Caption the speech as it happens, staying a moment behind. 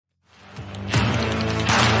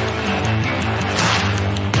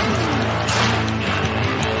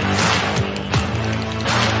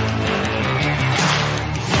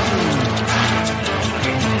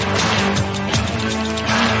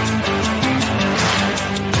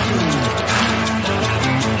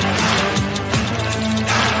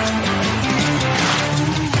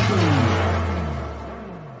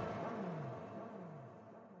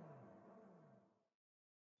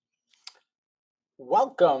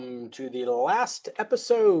Welcome to the last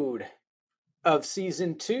episode of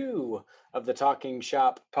season 2 of the Talking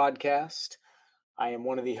Shop podcast. I am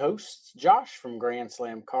one of the hosts, Josh from Grand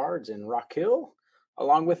Slam Cards in Rock Hill,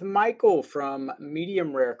 along with Michael from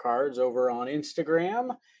Medium Rare Cards over on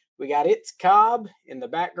Instagram. We got It's Cobb in the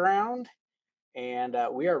background, and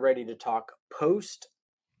we are ready to talk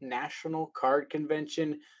post-National Card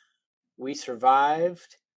Convention. We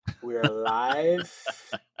survived. We're alive.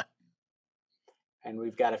 And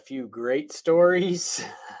we've got a few great stories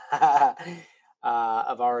of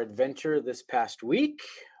our adventure this past week.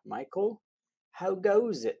 Michael, how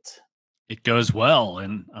goes it? It goes well,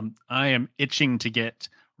 and I am itching to get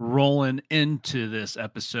rolling into this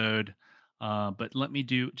episode. But let me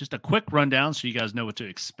do just a quick rundown so you guys know what to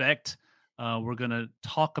expect. We're going to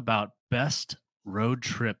talk about best road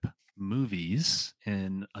trip movies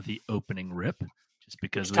in the opening rip, just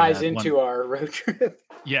because which ties into our road trip.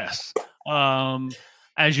 Yes.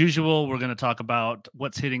 As usual, we're going to talk about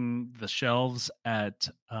what's hitting the shelves at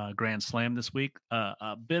Grand Slam this week.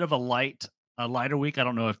 A bit of a lighter week. I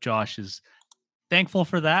don't know if Josh is thankful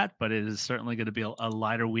for that, but it is certainly going to be a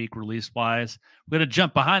lighter week release-wise. We're going to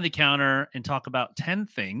jump behind the counter and talk about 10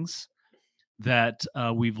 things that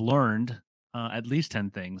we've learned, at least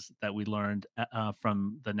 10 things that we learned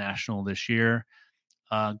from the National this year.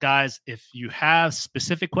 Guys, if you have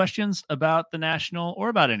specific questions about the National or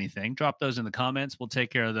about anything, drop those in the comments. We'll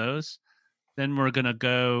take care of those. Then we're going to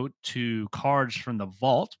go to cards from the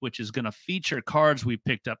vault, which is going to feature cards we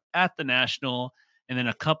picked up at the National, and then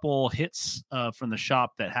a couple hits from the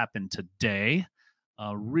shop that happened today.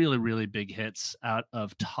 Really, really big hits out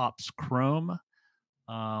of Topps Chrome.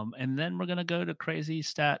 And then we're going to go to Crazy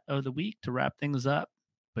Stat of the Week to wrap things up.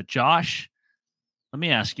 But Josh, let me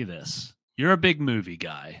ask you this. You're a big movie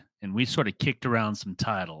guy, and we sort of kicked around some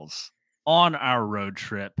titles on our road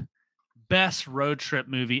trip. Best road trip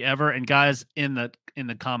movie ever. And guys, in the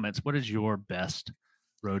comments, what is your best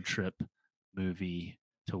road trip movie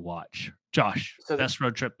to watch? Josh, so best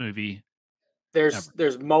road trip movie.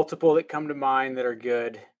 There's multiple that come to mind that are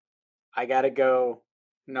good. I gotta go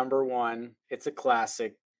number one. It's a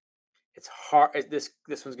classic. It's hard. This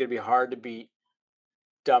one's gonna be hard to beat.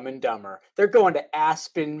 Dumb and Dumber. They're going to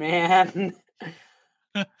Aspen, man,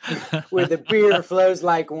 where the beer flows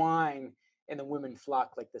like wine and the women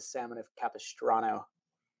flock like the salmon of Capistrano.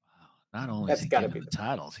 Wow! Not only is he giving the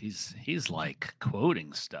titles, he's like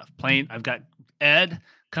quoting stuff. I've got Ed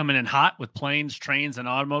coming in hot with Planes, Trains, and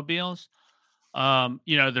Automobiles.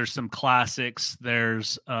 There's some classics.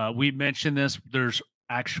 There's we mentioned this. There's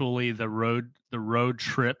actually the road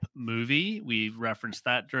trip movie. We referenced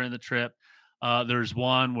that during the trip. There's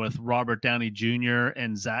one with Robert Downey Jr.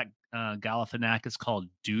 and Zach Galifianakis called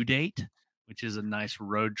Due Date, which is a nice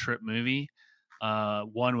road trip movie.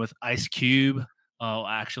 One with Ice Cube.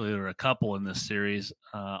 Actually, there are a couple in this series.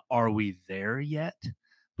 Are We There Yet?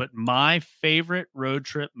 But my favorite road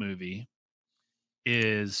trip movie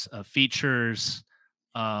is features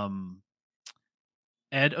Ed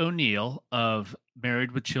O'Neill of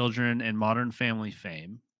Married with Children and Modern Family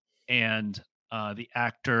fame, and the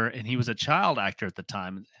actor, and he was a child actor at the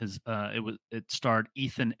time. It starred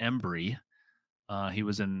Ethan Embry. He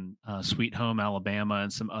was in Sweet Home Alabama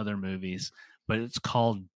and some other movies, but it's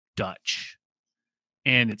called Dutch,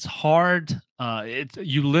 and it's hard.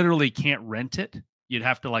 You literally can't rent it. You'd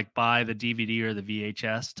have to like buy the DVD or the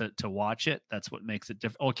VHS to watch it. That's what makes it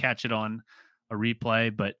different. I'll catch it on a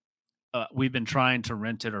replay, but we've been trying to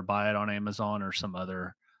rent it or buy it on Amazon or some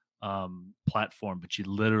other platform, but you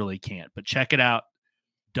literally can't. But check it out,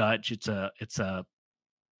 Dutch. It's a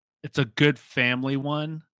good family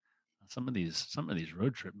one. Some of these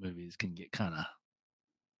road trip movies can get kind of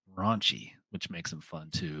raunchy, which makes them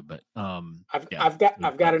fun too. But I've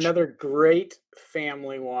got another great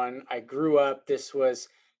family one. I grew up. This was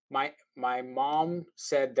my mom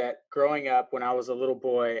said that growing up when I was a little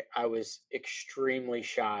boy, I was extremely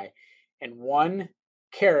shy, and one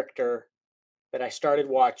character that I started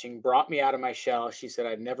watching brought me out of my shell. She said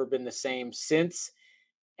I'd never been the same since.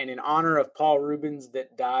 And in honor of Paul Rubens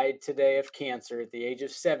that died today of cancer at the age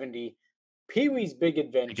of 70, Pee-wee's Big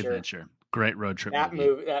Adventure. Great road trip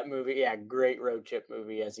movie. That movie, yeah, great road trip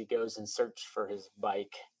movie as he goes and searches for his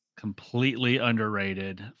bike. Completely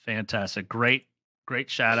underrated. Fantastic. Great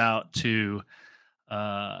shout out to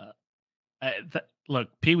look,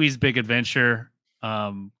 Pee-wee's Big Adventure.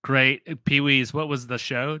 Great. Pee-wee's, what was the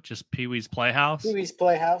show? Just Pee-wee's Playhouse? Pee-wee's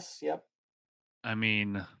Playhouse, yep. I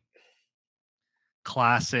mean,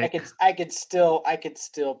 classic. I could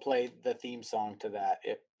still play the theme song to that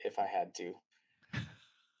if I had to.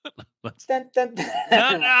 Dun, dun,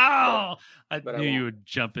 dun. No! I knew you would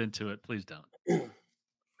jump into it. Please don't.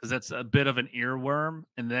 because that's a bit of an earworm,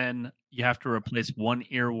 and then you have to replace one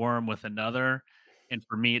earworm with another. And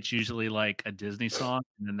for me, it's usually like a Disney song,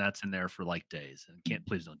 and then that's in there for like days. And can't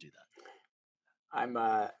please don't do that. I'm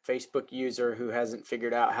a Facebook user who hasn't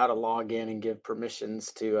figured out how to log in and give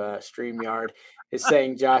permissions to StreamYard. Is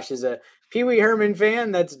saying Josh is a Pee Wee Herman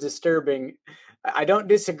fan. That's disturbing. I don't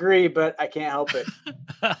disagree, but I can't help it.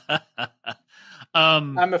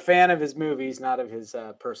 um, I'm a fan of his movies, not of his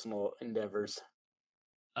personal endeavors.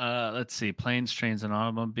 let's see, planes, trains, and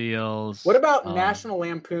automobiles. What about National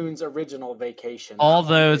Lampoon's Original Vacation? All That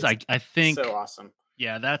one those, is I so think, awesome.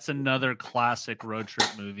 yeah, that's another classic road trip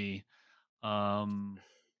movie. I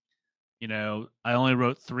only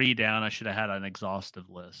wrote 3 down. I should have had an exhaustive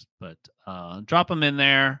list, but drop them in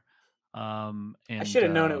there. I should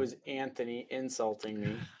have known it was Anthony insulting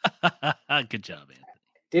me. Good job, Anthony.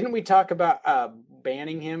 Didn't we talk about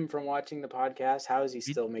banning him from watching the podcast? How is he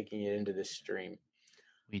We- still making it into this stream?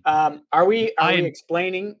 We, Are we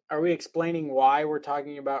explaining why we're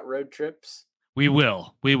talking about road trips? we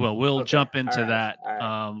will. We'll Okay. jump into All right.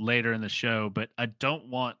 that later in the show, but I don't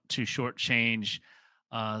want to shortchange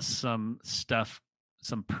some stuff,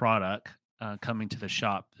 some product coming to the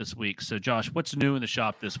shop this week. So, Josh, what's new in the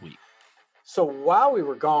shop this week? So while we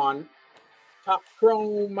were gone, Top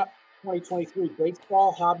Chrome 2023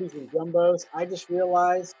 baseball hobbies and jumbos. I just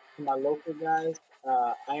realized to my local guys,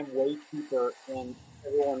 I am way cheaper than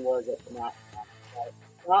everyone was at the national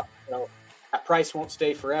shop. So that price won't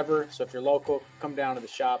stay forever. So if you're local, come down to the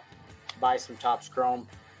shop, buy some Topps Chrome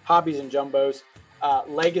hobbies and jumbos.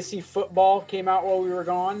 Legacy football came out while we were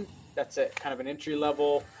gone. That's a kind of an entry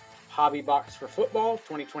level hobby box for football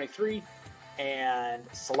 2023. And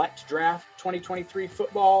Select Draft 2023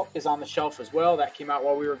 football is on the shelf as well. That came out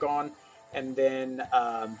while we were gone. And then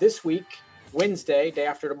this week, Wednesday, day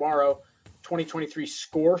after tomorrow, 2023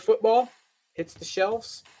 Score football hits the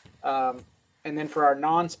shelves. And then for our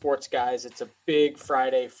non-sports guys, it's a big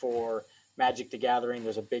Friday for Magic the Gathering.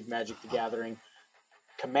 There's a big Magic the Gathering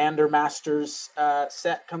Commander Masters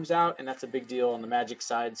set comes out, and that's a big deal on the Magic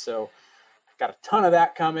side. So got a ton of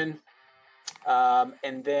that coming.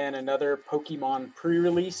 And then another Pokemon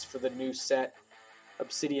pre-release for the new set,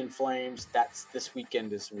 Obsidian Flames. That's this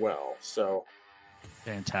weekend as well. So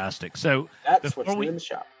fantastic. So that's what's new in the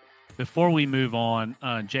shop. Before we move on,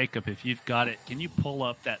 Jacob, if you've got it, can you pull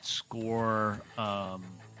up that Score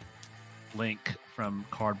link from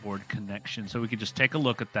Cardboard Connection so we can just take a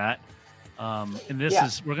look at that? And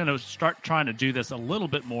this we're going to start trying to do this a little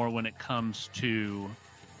bit more when it comes to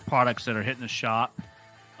products that are hitting the shop.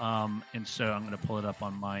 And so I'm going to pull it up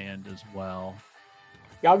on my end as well.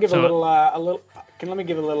 Yeah, I'll give let me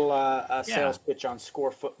give a little sales pitch on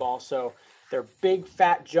Score football. So they're big,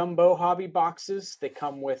 fat, jumbo hobby boxes. They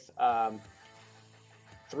come with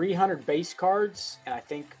 300 base cards and I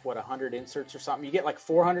think 100 inserts or something. You get like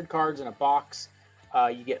 400 cards in a box.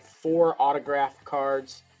 You get 4 autograph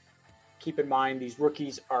cards. Keep in mind these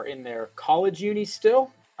rookies are in their college unis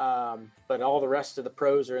still, but all the rest of the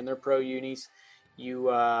pros are in their pro unis.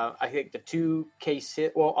 I think the 2 case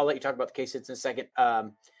hit. Well, I'll let you talk about the case hits in a second.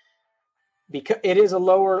 Because it is a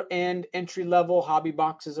lower end entry level hobby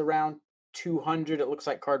boxes around 200. It looks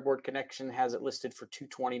like Cardboard Connection has it listed for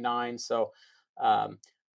 229. So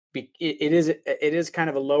it is kind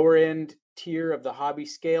of a lower end tier of the hobby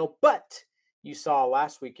scale. But you saw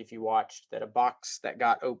last week, if you watched, that a box that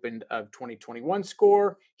got opened of 2021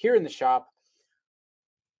 Score here in the shop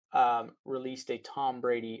released a Tom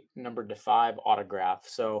Brady numbered to 5 autograph.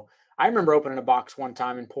 So I remember opening a box one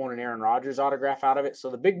time and pulling an Aaron Rodgers autograph out of it. So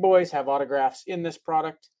the big boys have autographs in this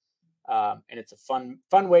product. And it's a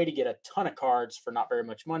fun way to get a ton of cards for not very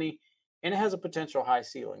much money. And it has a potential high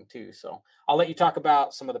ceiling too. So I'll let you talk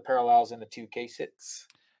about some of the parallels in the 2 case hits.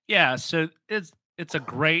 Yeah. So it's a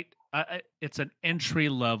great, it's an entry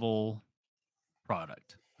level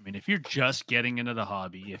product. I mean, if you're just getting into the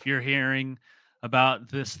hobby, if you're hearing about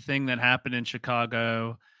this thing that happened in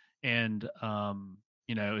Chicago, and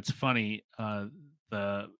it's funny. And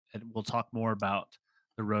we'll talk more about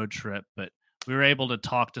the road trip, but we were able to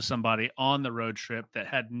talk to somebody on the road trip that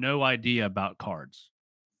had no idea about cards.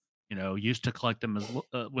 Used to collect them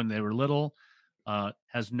when they were little.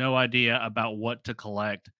 Has no idea about what to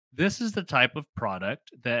collect. This is the type of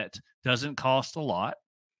product that doesn't cost a lot.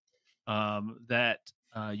 That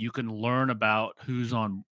you can learn about who's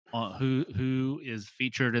on who is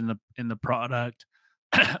featured in the product.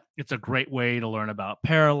 It's a great way to learn about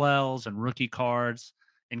parallels and rookie cards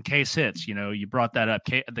and case hits. You brought that up.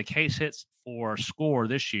 The case hits for Score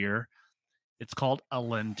this year, it's called a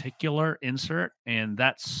lenticular insert, and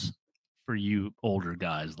that's for you older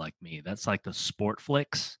guys like me. That's like the sport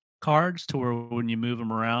flicks. cards to where when you move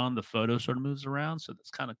them around, the photo sort of moves around. So that's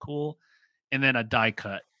kind of cool. And then a die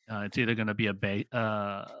cut. It's either going to be a base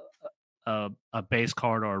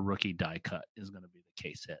card or a rookie die cut is going to be the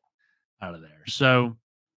case hit out of there. So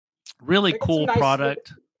really They got some cool nice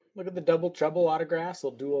product. look at the double trouble autographs,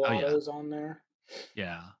 little dual Oh yeah, autos on there.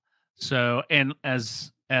 yeah. So and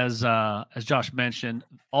as Josh mentioned,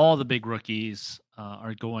 all the big rookies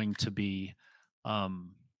are going to be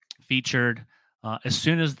featured as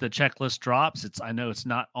soon as the checklist drops. I know it's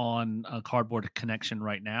not on a Cardboard Connection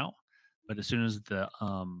right now, but as soon as the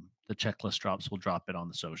checklist drops, we'll drop it on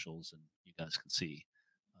the socials, and you guys can see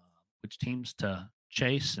which teams to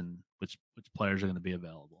chase and which players are going to be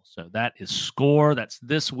available. So that is Score. That's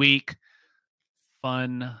this week.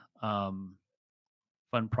 Fun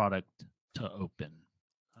product to open.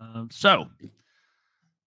 So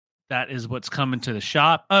that is what's coming to the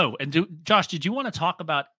shop. Oh, and Josh, did you want to talk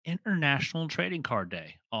about International Trading Card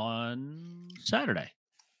Day on Saturday?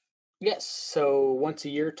 Yes. So once a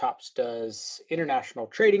year, Topps does International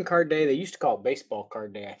Trading Card Day. They used to call it Baseball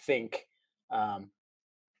Card Day, I think. Um,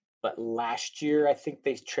 but last year, I think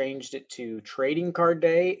they changed it to Trading Card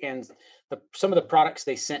Day. And some of the products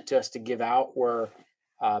they sent to us to give out were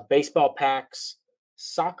baseball packs,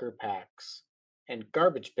 soccer packs, and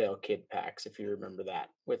garbage pail kid packs, if you remember that,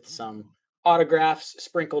 with some autographs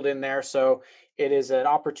sprinkled in there. So it is an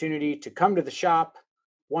opportunity to come to the shop,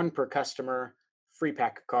 one per customer, free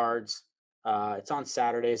pack of cards. It's on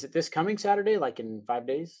Saturday. Is it this coming Saturday, like in 5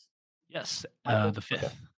 days, Yes, Michael? the 5th.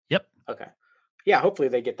 Okay. Yep. Okay. Yeah, hopefully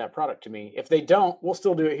they get that product to me. If they don't, we'll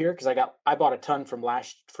still do it here because I bought a ton from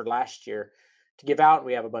last year to give out.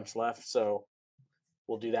 We have a bunch left, so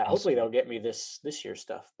we'll do that. Awesome. Hopefully they'll get me this year's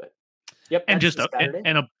stuff. But yep, And that's just Saturday.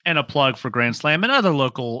 and a plug for Grand Slam and other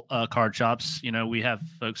local card shops. You know, we have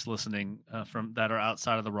folks listening from that are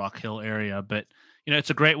outside of the Rock Hill area, but you know, it's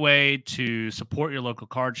a great way to support your local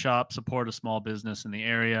card shop, support a small business in the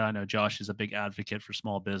area. I know Josh is a big advocate for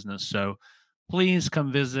small business, so please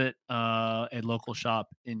come visit a local shop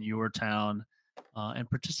in your town and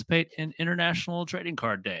participate in International Trading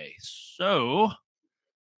Card Day. So,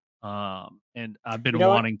 and I've been You know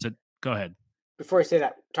what? wanting to go ahead. Before I say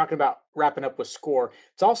that, talking about wrapping up with Score,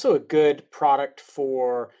 it's also a good product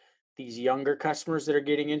for these younger customers that are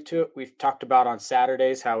getting into it. We've talked about on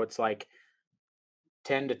Saturdays how it's like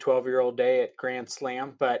 10 to 12-year-old day at Grand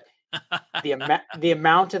Slam, but the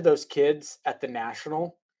amount of those kids at the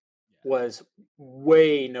National was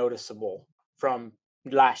way noticeable from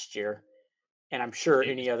last year, and I'm sure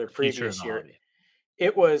any other The future of previous the year. hobby.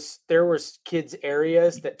 There was kids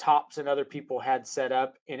areas that Tops and other people had set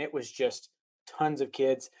up, and it was just tons of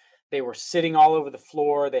kids. They were sitting all over the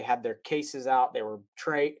floor. They had their cases out. They were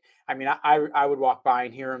trade. I mean, I would walk by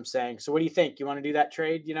and hear them saying, "So what do you think? You want to do that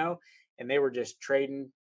trade?" You know, and they were just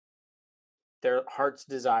trading their heart's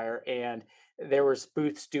desire. And there was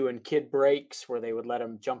booths doing kid breaks where they would let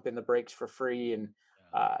them jump in the breaks for free, and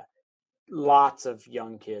uh, lots of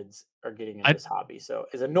young kids are getting into I this hobby. So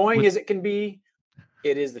as annoying with as it can be,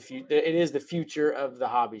 it is the future. It is the future of the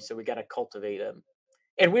hobby. So we got to cultivate them.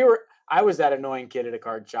 And I was that annoying kid at a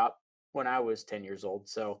card shop when I was 10 years old.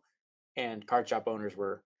 So, and card shop owners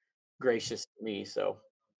were gracious to me. So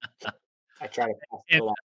I try to pass it and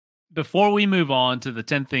along. before we move on to the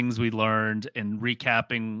 10 things we learned and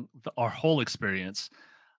recapping our whole experience,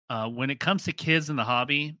 when it comes to kids in the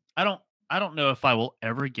hobby, I don't know if I will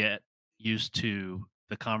ever get used to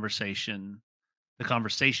the conversations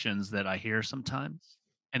that I hear sometimes.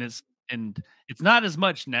 And it's not as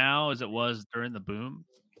much now as it was during the boom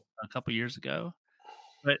a couple years ago,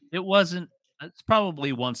 but it wasn't. It's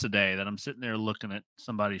probably once a day that I'm sitting there looking at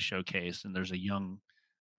somebody's showcase and there's a young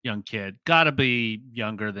kid, got to be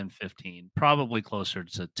younger than 15, probably closer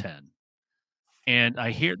to 10. And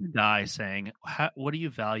I hear the guy saying, "What do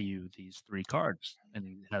you value these 3 cards?" And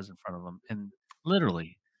he has in front of him. And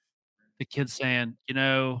literally, the kid's saying,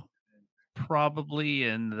 probably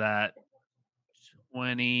in that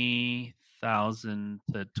 20,000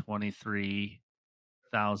 to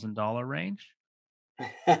 $23,000 range.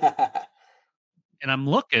 And I'm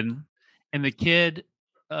looking, and the kid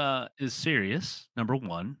is serious. Number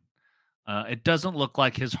one, it doesn't look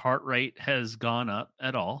like his heart rate has gone up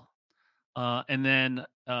at all. And then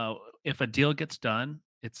if a deal gets done,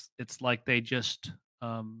 it's like it's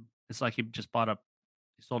like he just he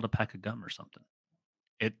sold a pack of gum or something.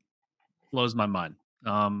 It blows my mind.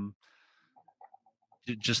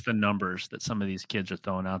 Just the numbers that some of these kids are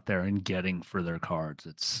throwing out there and getting for their cards.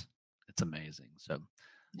 It's amazing. So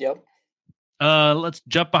Yep. let's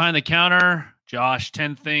jump behind the counter. Josh,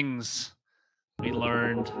 10 things we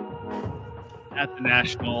learned at the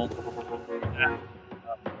National.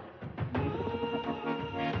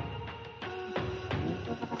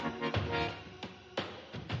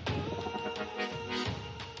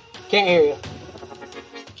 Can't hear you.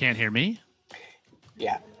 Can't hear me?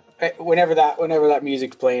 Yeah. Whenever that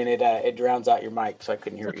music's playing, it drowns out your mic, so I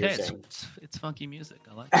couldn't hear It's what you okay. were saying. It's funky music.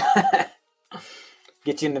 I like it.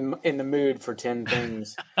 Get you in the mood for 10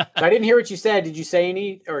 things. So I didn't hear what you said. Did you say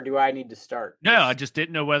any, or do I need to start? No, I just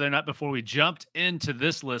didn't know whether or not before we jumped into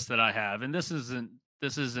this list that I have, and this isn't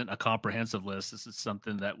a comprehensive list. This is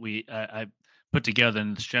something that I put together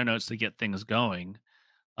in the show notes to get things going.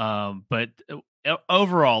 But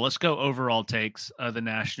overall, let's go overall takes of the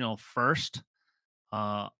national first,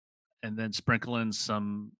 uh, and then sprinkle in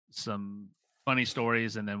some funny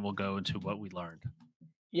stories, and then we'll go into what we learned.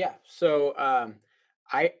 Yeah. So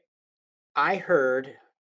I I heard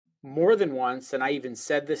more than once, and I even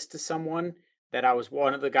said this to someone that I was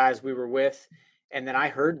one of the guys we were with, and then I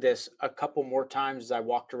heard this a couple more times as I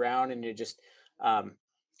walked around, and it just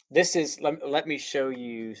this is let me show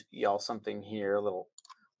you y'all something here, a little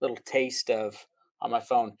taste of on my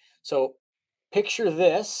phone. So picture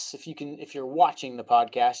this, if you're watching the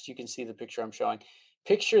podcast, you can see the picture I'm showing.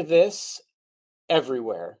 Picture this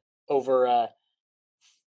everywhere over a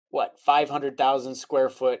what 500,000 square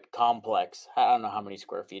foot complex. I don't know how many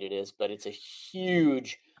square feet it is, but it's a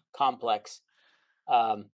huge complex.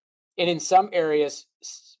 Um, and in some areas,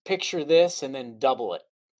 picture this and then double it.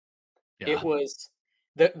 It Yeah. was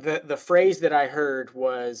the phrase that I heard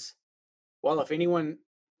was, "Well, if anyone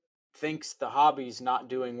thinks the hobby's not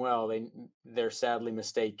doing well, they're sadly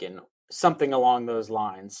mistaken." Something along those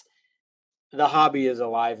lines. The hobby is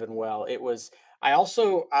alive and well. It was. I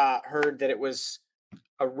also heard that it was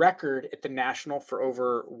a record at the national for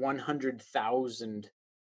over 100,000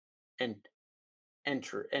 and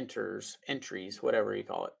entries, whatever you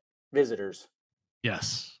call it, visitors.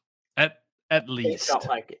 Yes. At It felt least.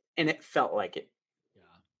 like it, and it felt like it. Yeah.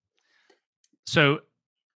 So,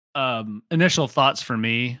 initial thoughts for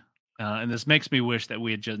me, and this makes me wish that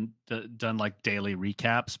we had just done like daily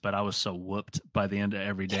recaps, but I was so whooped by the end of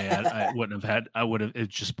every day. I wouldn't have had. I would have. It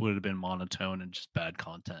just would have been monotone and just bad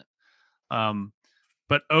content. Um,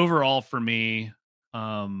 but overall, for me,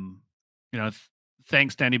 um,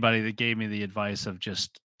 thanks to anybody that gave me the advice of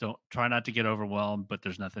just don't try not to get overwhelmed, but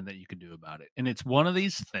there's nothing that you can do about it. And it's one of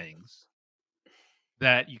these things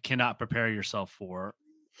that you cannot prepare yourself for,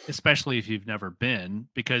 especially if you've never been,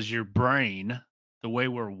 because your brain, the way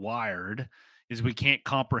we're wired, is we can't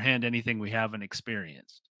comprehend anything we haven't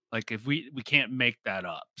experienced. Like if we can't make that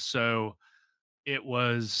up. So it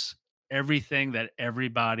was everything that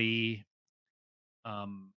everybody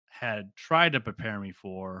had tried to prepare me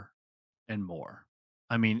for and more.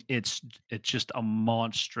 I mean, it's just a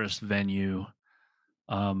monstrous venue.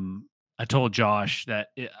 um, I told Josh that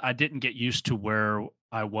I didn't get used to where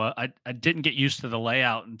I was. I didn't get used to the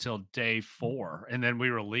layout until day 4, and then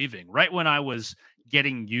we were leaving. Right when I was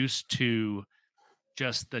getting used to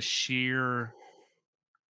just the sheer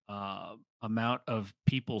amount of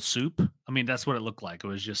people soup. I mean, that's what it looked like. It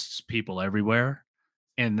was just people everywhere,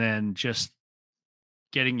 and then just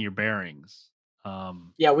getting your bearings.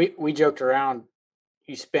 Um, Yeah, we joked around.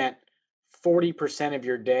 You spent 40% of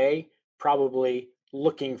your day probably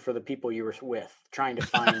looking for the people you were with, trying to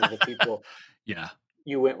find the people yeah,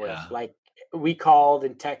 you went with. yeah, Like we called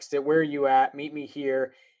and texted, "Where are you at? Meet me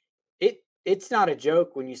here." It's not a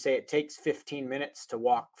joke when you say it takes 15 minutes to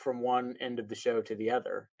walk from one end of the show to the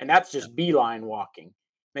other, and that's yeah, just beeline walking.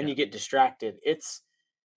 Then yeah. you get distracted. It's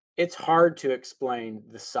hard to explain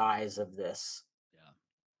the size of this. Yeah.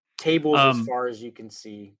 Tables as Um, far as you can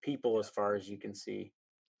see, people as far as you can see.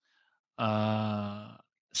 Uh,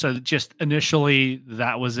 so just initially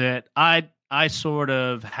that was it. I sort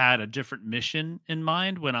of had a different mission in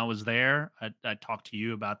mind when I was there. I talked to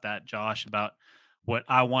you about that, Josh, about what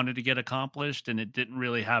I wanted to get accomplished, and it didn't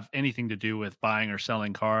really have anything to do with buying or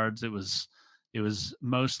selling cards. It was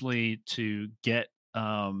mostly to get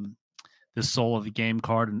the soul of the game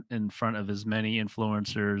card in front of as many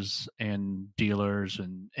influencers and dealers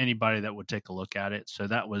and anybody that would take a look at it. So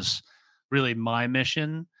that was really my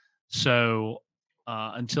mission. So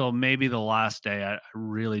until maybe the last day, I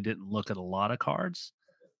really didn't look at a lot of cards,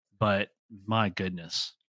 but my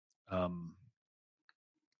goodness, um,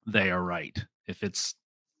 they are right. If it's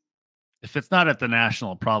not at the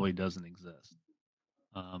national, it probably doesn't exist.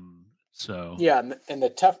 So Yeah, and the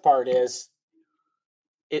tough part is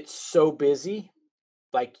it's so busy.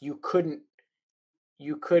 Like you couldn't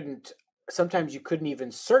sometimes you couldn't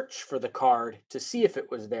even search for the card to see if it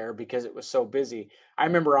was there because it was so busy. I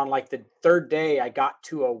remember on like the third day I got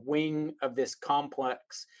to a wing of this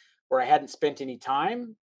complex where I hadn't spent any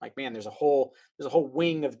time. Like, man, there's a whole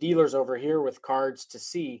wing of dealers over here with cards to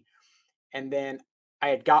see. And then I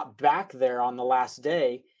had got back there on the last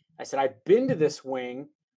day. I said, I've been to this wing.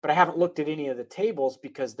 but I haven't looked at any of the tables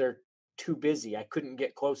because they're too busy. I couldn't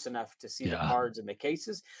get close enough to see the Yeah. cards in the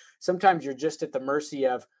cases. Sometimes you're just at the mercy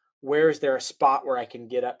of where is there a spot where I can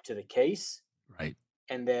get up to the case, Right.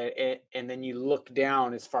 and then you look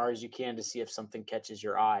down as far as you can to see if something catches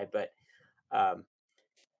your eye. But um,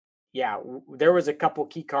 yeah, there was a couple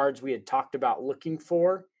key cards we had talked about looking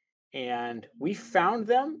for, and we found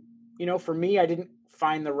them. For me, I didn't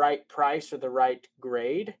find the right price or the right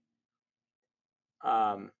grade.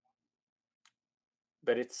 Um,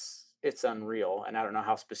 but it's unreal, and I don't know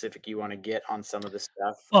how specific you want to get on some of the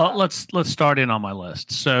stuff. Well, let's start in on my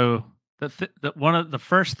list. So the one of the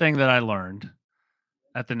first thing that I learned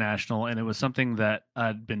at the national, and it was something that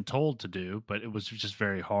I'd been told to do, but it was just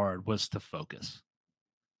very hard, was to focus.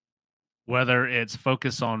 Whether it's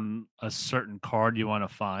focus on a certain card you want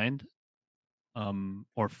to find,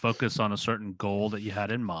 or focus on a certain goal that you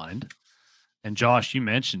had in mind. And Josh, you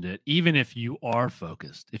mentioned it. Even if you are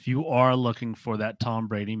focused, if you are looking for that Tom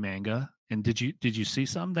Brady manga, and did you see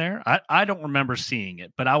some there? I don't remember seeing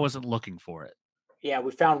it, but I wasn't looking for it. Yeah,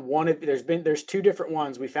 we found one of there's two different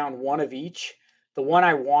ones. We found one of each. The one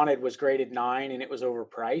I wanted was graded 9 and it was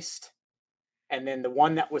overpriced. And then the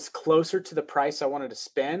one that was closer to the price I wanted to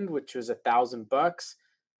spend, which was $1,000,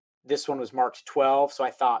 this one was marked 12. So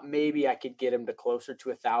I thought maybe I could get him to closer to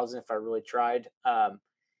 1,000 if I really tried.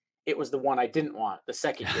 It was the one I didn't want, the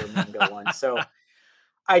second year manga one. So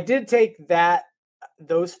I did take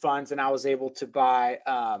those funds, and I was able to buy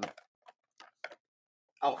a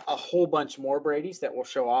whole bunch more Brady's that we'll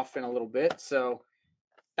show off in a little bit. So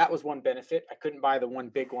that was one benefit. I couldn't buy the one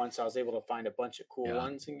big one, so I was able to find a bunch of cool Yeah.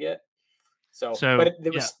 ones and get. So, but So it yeah,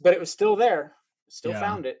 was, but it was still there. Still yeah,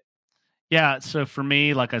 found it. yeah. So for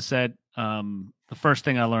me, like I said, the first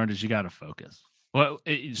thing I learned is you got to focus. Well,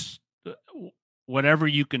 it's whatever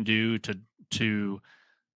you can do to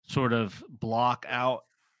sort of block out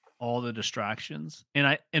all the distractions.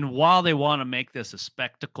 And while they want to make this a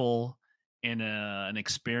spectacle and an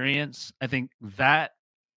experience, I think that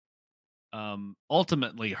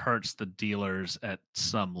ultimately hurts the dealers at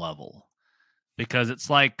some level, because it's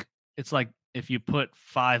like if you put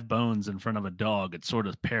 5 bones in front of a dog, it sort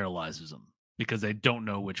of paralyzes them because they don't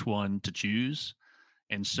know which one to choose.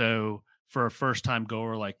 And so for a first time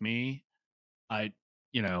goer like me, I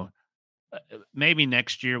you know maybe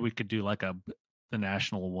next year we could do like the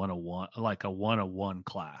national 101, like a 101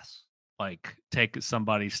 class, like take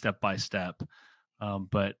somebody step by step.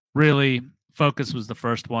 But really, focus was the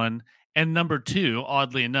first one. And number two,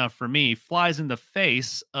 oddly enough for me, flies in the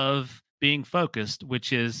face of being focused,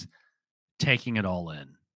 which is taking it all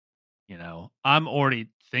in. I'm already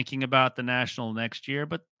thinking about the national next year,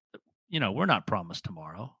 but we're not promised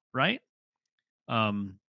tomorrow, right?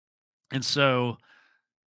 Um, and so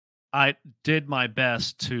I did my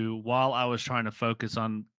best to, while I was trying to focus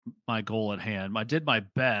on my goal at hand, I did my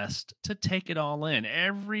best to take it all in.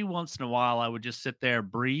 Every once in a while, I would just sit there,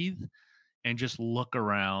 breathe, and just look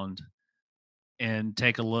around and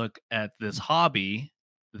take a look at this hobby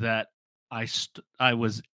that I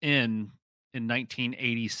was in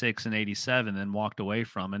 1986 and 87 and walked away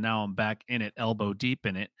from, and now I'm back in it, elbow deep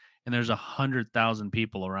in it, and there's 100,000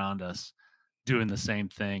 people around us doing the same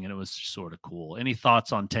thing, and it was sort of cool. Any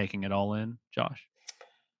thoughts on taking it all in, Josh?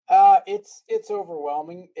 It's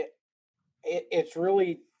overwhelming. It's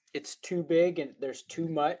really it's too big and there's too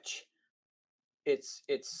much.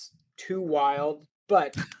 It's too wild,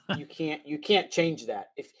 but you can't change that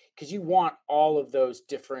if because you want all of those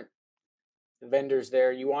different vendors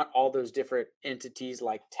there. You want all those different entities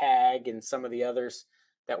like Tag and some of the others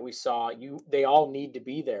that we saw. They all need to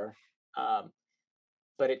be there, um,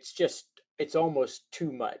 but it's almost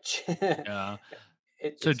too much. Yeah. So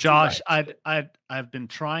It's too Josh, much. I've been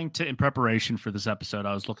trying to, in preparation for this episode,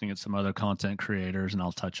 I was looking at some other content creators, and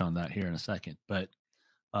I'll touch on that here in a second. But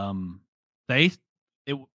um, they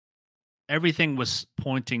it everything was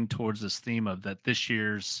pointing towards this theme of that this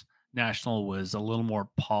year's national was a little more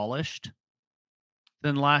polished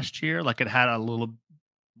than last year. Like it had a little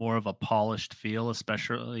more of a polished feel,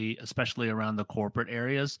 especially around the corporate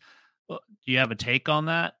areas. Do you have a take on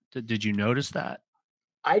that? Did you notice that?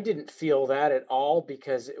 I didn't feel that at all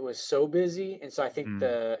because it was so busy, and so I think Mm,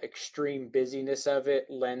 the extreme busyness of it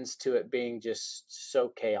lends to it being just so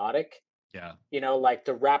chaotic. yeah. Like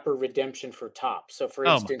the wrapper redemption for Tops. So for Oh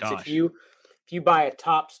my instance, if gosh. you buy a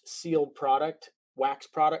Tops sealed product, wax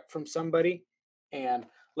product from somebody, and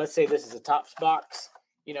let's say this is a Tops box,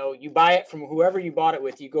 you buy it from whoever you bought it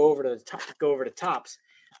with, you go over to Tops,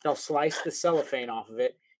 they'll slice the cellophane off of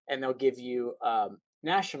it, and they'll give you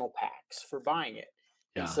national packs for buying it.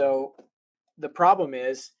 And Yeah. so the problem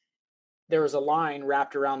is there was a line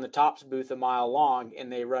wrapped around the Topps booth a mile long,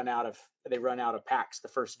 and they run out of packs the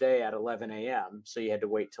first day at 11 a.m. So you had to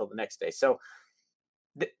wait till the next day. So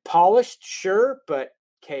polished, sure, but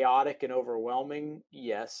chaotic and overwhelming,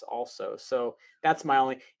 yes, also. So that's my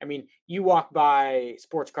only. I mean, you walk by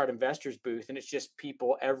Sports Card Investors booth, and it's just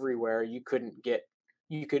people everywhere. You couldn't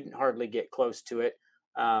hardly get close to it.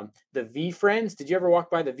 The V Friends. Did you ever walk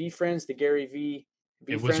by the V Friends, the Gary V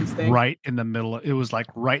It was Friends thing? right in the middle. It was like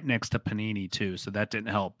right next to Panini too, so that didn't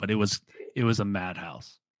help. But it was a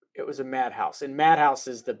madhouse. It was a madhouse, and madhouse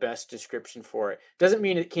is the best description for it. Doesn't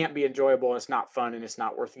mean it can't be enjoyable and it's not fun and it's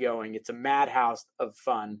not worth going. It's a madhouse of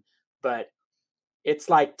fun, but it's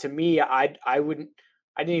like, to me, I didn't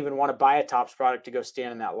even want to buy a Topps product to go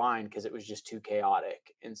stand in that line because it was just too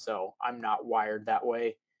chaotic, and so I'm not wired that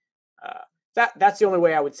way. Uh, that's the only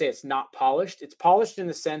way I would say it's not polished. It's polished in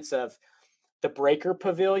the sense of the breaker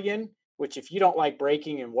pavilion, which, if you don't like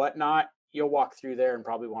breaking and whatnot, you'll walk through there and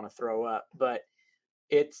probably want to throw up. But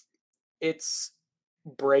it's it's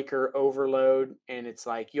breaker overload, and it's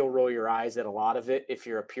like you'll roll your eyes at a lot of it if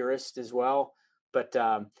you're a purist as well. But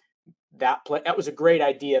that was a great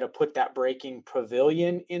idea to put that breaking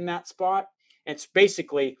pavilion in that spot. It's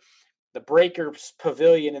basically the breakers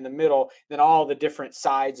pavilion in the middle, then all the different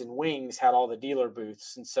sides and wings had all the dealer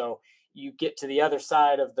booths. And so you get to the other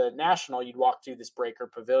side of the national, you'd walk through this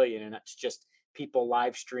breaker pavilion, and it's just people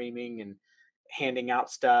live streaming and handing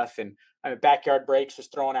out stuff. And Backyard Breaks was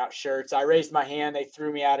throwing out shirts. I raised my hand, they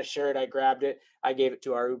threw me out a shirt, I grabbed it, I gave it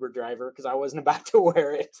to our Uber driver because I wasn't about to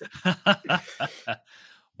wear it.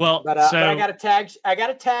 Well, But I so got a tag. I got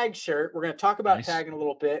a tag shirt. We're going to talk about nice. tagging a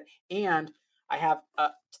little bit, and I have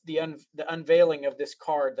the unveiling of this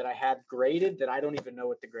card that I had graded that I don't even know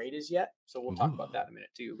what the grade is yet. So we'll talk about that in a minute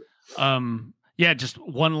too. Yeah, just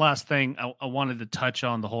one last thing. I wanted to touch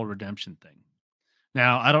on the whole redemption thing.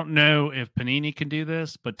 Now, I don't know if Panini can do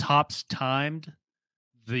this, but Topps timed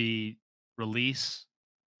the release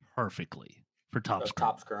perfectly for Topps Chrome.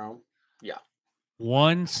 Topps Chrome. Yeah.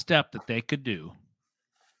 One step that they could do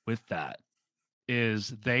with that is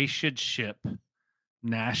they should ship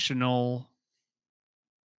national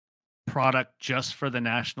product just for the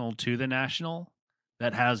national to the national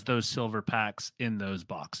that has those silver packs in those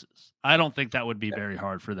boxes. I don't think that would be very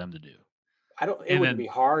hard for them to do. It And wouldn't then, be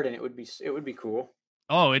hard, and it would be cool.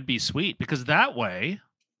 oh, it'd be sweet because that way,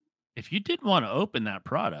 if you didn't want to open that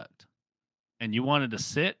product and you wanted to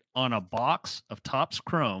sit on a box of Topps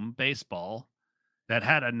Chrome baseball that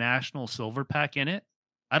had a national silver pack in it,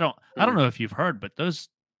 I don't know if you've heard, but those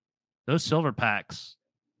silver packs,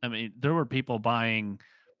 I mean, there were people buying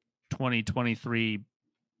 2023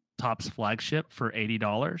 Topps flagship for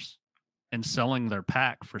 $80 and selling their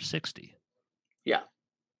pack for 60. Yeah.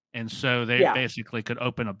 And so they basically could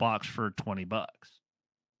open a box for $20.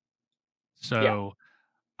 So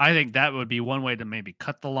I think that would be one way to maybe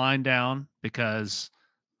cut the line down because,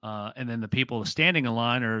 and then the people standing in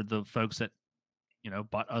line are the folks that,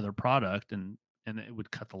 bought other product and it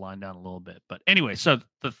would cut the line down a little bit. But anyway, so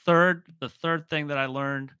the third thing that I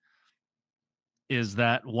learned is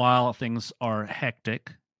that while things are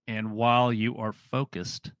hectic and while you are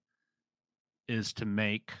focused, is to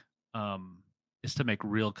make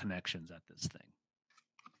real connections at this thing.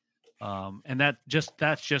 And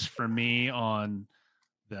that's just for me on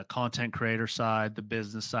the content creator side, the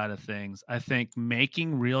business side of things. I think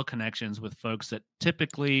making real connections with folks that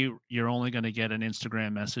typically you're only going to get an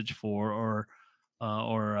Instagram message for or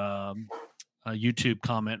a YouTube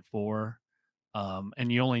comment for,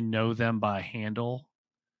 and you only know them by handle.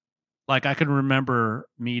 Like I can remember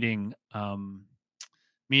meeting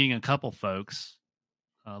a couple folks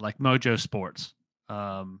like Mojo Sports.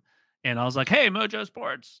 And I was like, "Hey, Mojo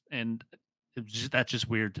Sports," and that's just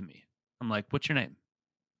weird to me. I'm like, "What's your name?"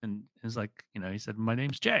 And he's like, he said, "My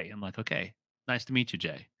name's Jay." I'm like, "Okay, nice to meet you,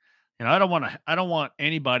 Jay." I don't want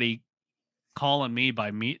anybody calling me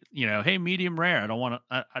by hey, medium rare. I don't want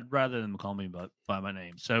to. I'd rather them call me by my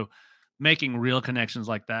name. So, making real connections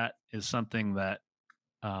like that is something that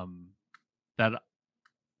that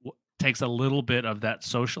takes a little bit of that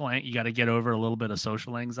social. You got to get over a little bit of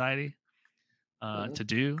social anxiety to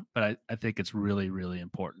do, but I think it's really, really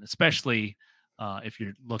important, especially if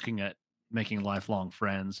you're looking at making lifelong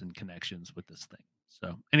friends and connections with this thing.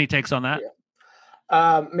 So, any takes on that?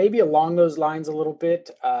 Maybe along those lines a little bit.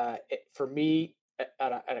 For me,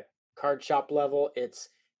 at a card shop level, it's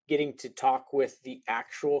getting to talk with the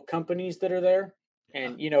actual companies that are there.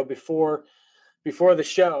 And before the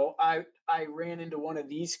show, I ran into one of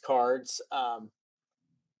these cards.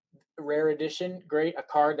 Rare edition, a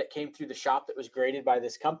card that came through the shop that was graded by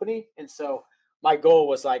this company. And so my goal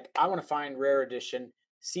was like, I want to find rare edition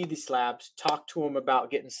see the slabs, talk to them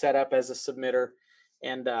about getting set up as a submitter.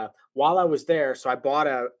 And while I was there, so I bought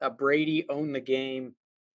a Brady Own the Game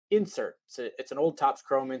insert. It's an old Topps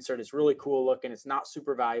Chrome insert. It's really cool looking. It's not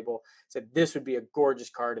super valuable. Said this would be a gorgeous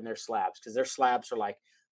card in their slabs because their slabs are like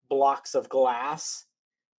blocks of glass.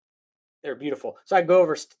 They're beautiful. So I go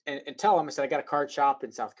over and tell them, I said, I got a card shop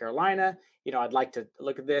in South Carolina. I'd like to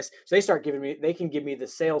look at this. So they can give me the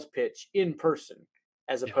sales pitch in person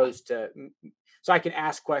as Yeah. opposed to, so I can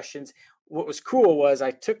ask questions. What was cool was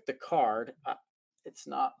I took the card. It's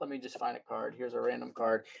not, let me just find a card. Here's a random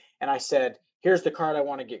card. And I said, here's the card I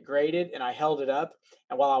want to get graded. And I held it up.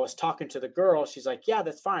 And while I was talking to the girl, she's like, yeah,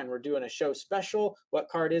 that's fine. We're doing a show special. What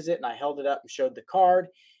card is it? And I held it up and showed the card.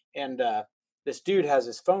 And this dude has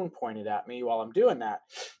his phone pointed at me while I'm doing that.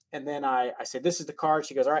 And then I said, this is the card.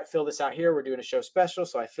 She goes, all right, fill this out here. We're doing a show special.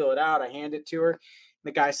 So I fill it out. I hand it to her. And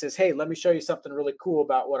the guy says, hey, let me show you something really cool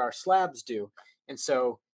about what our slabs do. And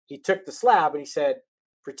so he took the slab and he said,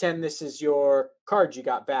 pretend this is your card you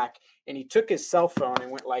got back. And he took his cell phone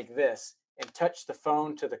and went like this and touched the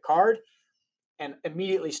phone to the card and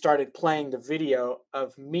immediately started playing the video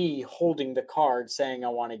of me holding the card saying I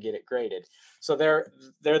want to get it graded. So they're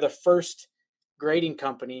the first grading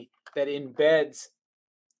company that embeds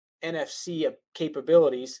NFC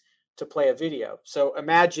capabilities to play a video. So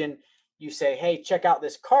imagine you say, hey, check out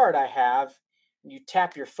this card I have. And you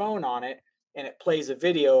tap your phone on it and it plays a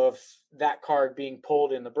video of that card being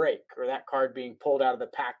pulled in the break or that card being pulled out of the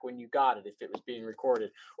pack when you got it, if it was being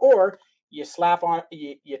recorded. Or you slap on,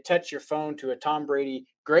 you touch your phone to a Tom Brady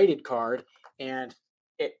graded card and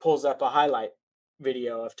it pulls up a highlight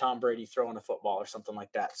video of Tom Brady throwing a football or something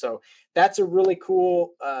like that. So that's a really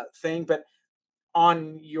cool thing. But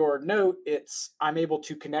on your note, I'm able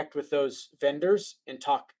to connect with those vendors and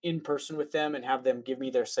talk in person with them and have them give me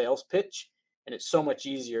their sales pitch. And it's so much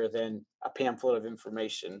easier than a pamphlet of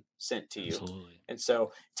information sent to you. Absolutely. And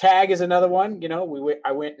so Tag is another one.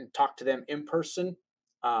 I went and talked to them in person.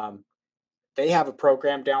 They have a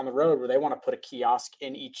program down the road where they want to put a kiosk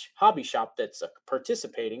in each hobby shop that's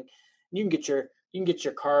participating. You can get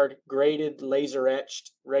your card graded, laser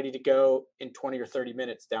etched, ready to go in 20 or 30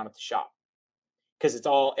 minutes down at the shop because it's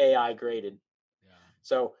all AI graded. Yeah.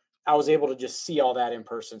 So I was able to just see all that in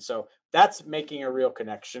person. So that's making a real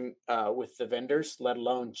connection with the vendors, let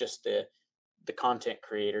alone just the content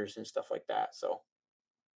creators and stuff like that. So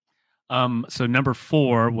So number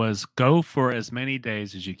 4 was go for as many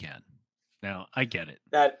days as you can. Now I get it.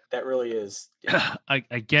 that really is. Yeah. I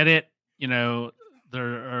get it. There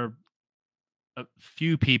are a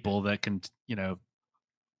few people that can,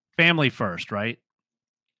 family first, right?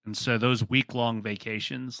 And so those week-long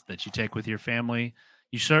vacations that you take with your family,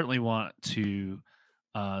 you certainly want to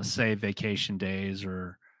save vacation days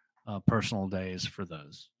or personal days for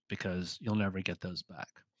those because you'll never get those back.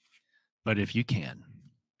 But if you can,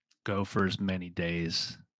 go for as many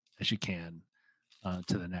days as you can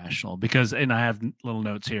to the national and I have little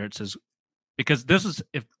notes here. It says, because this is,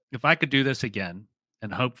 if I could do this again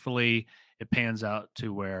and hopefully it pans out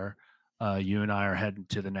to where you and I are heading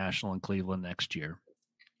to the national in Cleveland next year,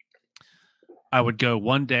 I would go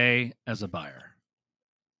one day as a buyer,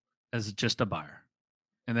 as just a buyer.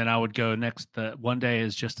 And then I would go one day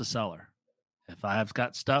as just a seller. If I have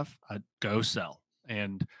got stuff, I'd go sell.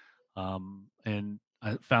 And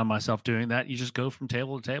I found myself doing that. You just go from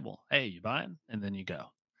table to table. Hey, you buying? And then you go.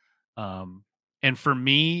 And for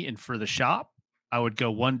me and for the shop, I would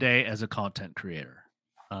go one day as a content creator.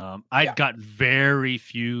 I'd got very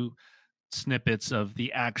few snippets of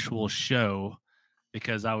the actual show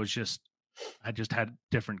because I just had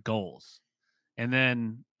different goals. And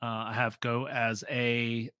then I have go as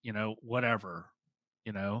a, whatever,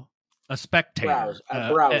 a spectator,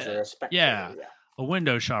 A browser, a spectator. yeah, a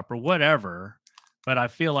window shopper, whatever. But I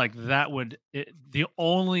feel like the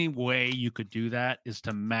only way you could do that is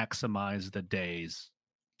to maximize the days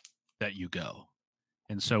that you go.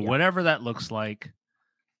 And so whatever that looks like,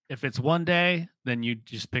 if it's one day, then you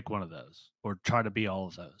just pick one of those or try to be all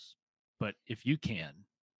of those. But if you can,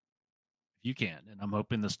 and I'm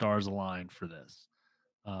hoping the stars align for this,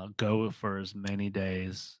 go for as many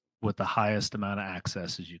days with the highest amount of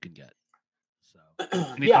access as you can get. So,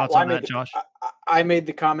 any thoughts on that, Josh? I made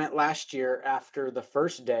the comment last year after the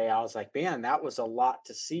first day. I was like, man, that was a lot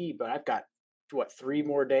to see, but I've got 3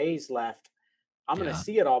 more days left. I'm going to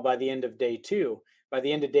see it all by the end of day 2. By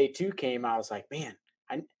the end of day 2 came, I was like, man,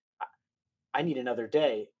 I need another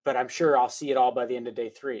day, but I'm sure I'll see it all by the end of day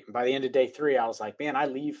 3. And by the end of day 3, I was like, man, I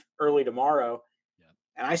leave early tomorrow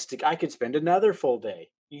and I could spend another full day.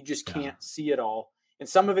 You just can't see it all. And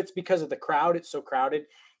some of it's because of the crowd. It's so crowded.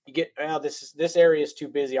 you get, oh, this area is too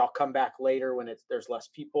busy. I'll come back later when there's less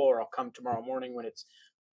people, or I'll come tomorrow morning when it's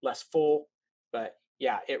less full. But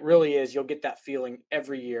yeah, it really is. You'll get that feeling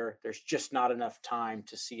every year. There's just not enough time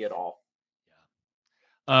to see it all.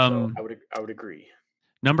 So Um, I would agree.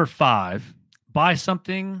 Number 5, buy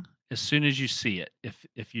something as soon as you see it.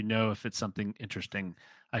 If you know if it's something interesting.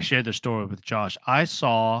 I shared the story with Josh. I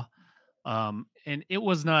saw, and it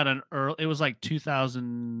was not an early. It was like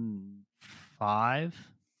 2005.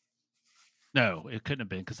 No, it couldn't have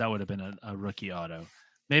been because that would have been a rookie auto.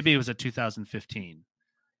 Maybe it was a 2015.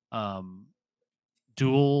 Um,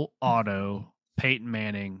 Dual auto, Peyton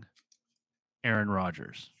Manning, Aaron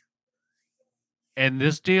Rodgers. And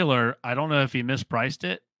this dealer, I don't know if he mispriced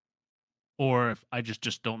it or if I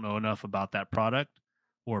just don't know enough about that product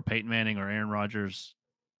or Peyton Manning or Aaron Rodgers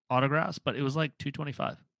autographs, but it was like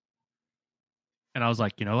 225. And I was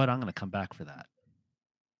like, you know what? I'm going to come back for that.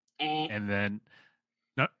 Eh. And then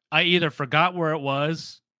no, I either forgot where it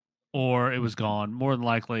was or it was gone. More than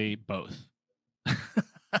likely, both.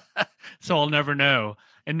 So I'll never know.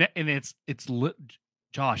 And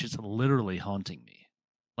Josh, it's literally haunting me.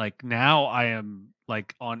 Like now I am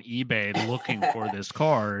like on eBay looking for this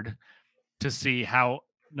card to see how,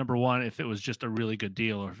 number one, if it was just a really good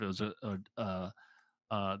deal or if it was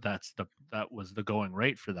that was the going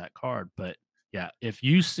rate for that card. But yeah, if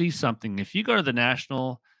you see something, if you go to the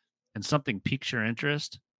National and something piques your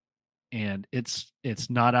interest and it's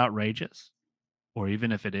not outrageous, or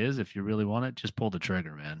even if it is, if you really want it, just pull the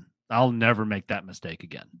trigger, man. I'll never make that mistake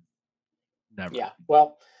again. Never. Yeah.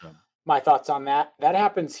 Well, So, my thoughts on that. That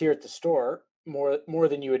happens here at the store more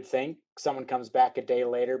than you would think. Someone comes back a day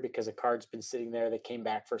later because a card's been sitting there. They came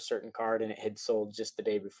back for a certain card and it had sold just the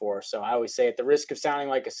day before. So I always say, at the risk of sounding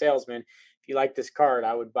like a salesman, if you like this card,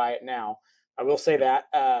 I would buy it now. I will say yep.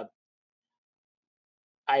 that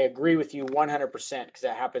I agree with you 100% because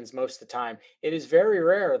that happens most of the time. It is very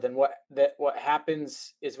rare than what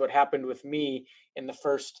happens is what happened with me in the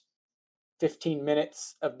first 15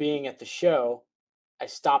 minutes of being at the show. I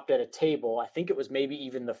stopped at a table. I think it was maybe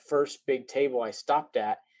even the first big table I stopped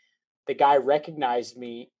at. The guy recognized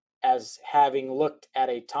me as having looked at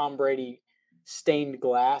a Tom Brady stained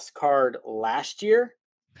glass card last year.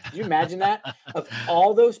 Could you imagine that? Of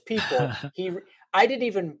all those people, I didn't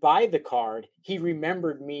even buy the card. He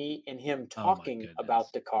remembered me and him Oh my talking about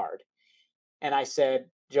goodness. the card. And I said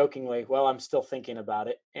jokingly, "Well, I'm still thinking about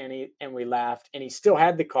it." And we laughed, and he still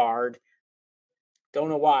had the card. Don't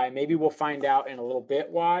know why. Maybe we'll find out in a little bit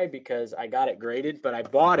why, because I got it graded, but I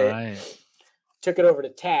bought it, Right. took it over to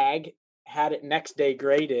Tag, had it next day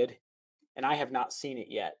graded, and I have not seen it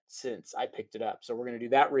yet since I picked it up. So we're going to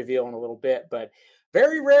do that reveal in a little bit, but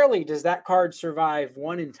very rarely does that card survive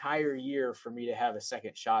one entire year for me to have a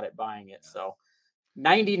second shot at buying it. Yeah, So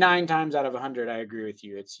 99 times out of 100, I agree with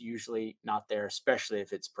you. It's usually not there, especially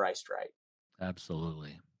if it's priced right.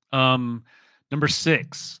 absolutely. Um, Number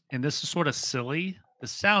 6, and this is sort of silly.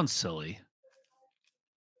 This sounds silly,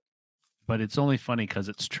 but it's only funny because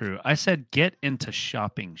it's true. I said get into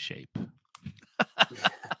shopping shape.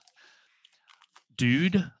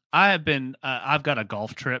 Dude, I've got a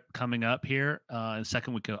golf trip coming up here in the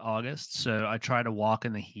second week of August. So I try to walk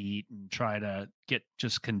in the heat and try to get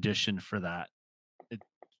just conditioned for that.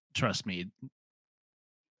 Trust me,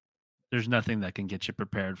 there's nothing that can get you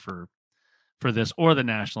prepared for this or the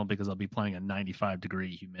national because I'll be playing a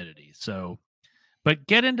 95-degree humidity. So, but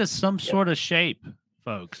get into some Yep. sort of shape,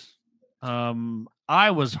 folks.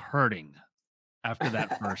 I was hurting after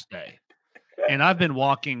that first day. And I've been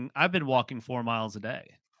walking 4 miles a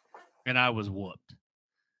day and I was whooped.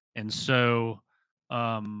 And so,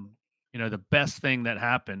 the best thing that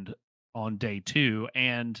happened on day 2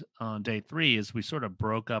 and on day 3 is we sort of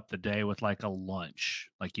broke up the day with like a lunch.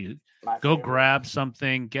 Like you My go favorite. grab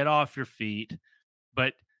something, get off your feet.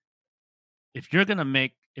 But if you're going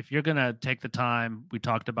to take the time, we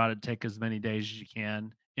talked about it, take as many days as you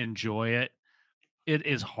can, enjoy it. It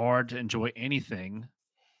is hard to enjoy anything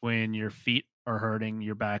when your feet are hurting,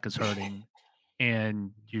 your back is hurting,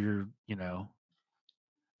 and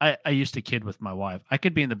I used to kid with my wife. I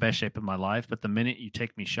could be in the best shape of my life, but the minute you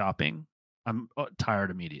take me shopping, I'm tired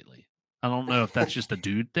immediately. I don't know if that's just a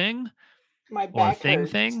dude thing My or a back thing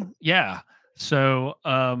hurts. thing. Yeah. So,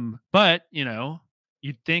 but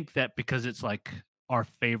you'd think that because it's like our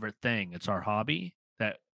favorite thing, it's our hobby,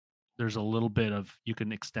 that there's a little bit of you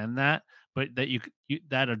can extend that, but that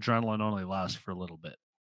that adrenaline only lasts for a little bit.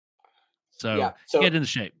 Yeah. So So get in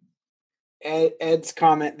shape. Ed's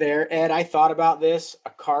comment there. Ed, I thought about this. A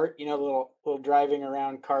cart, the little driving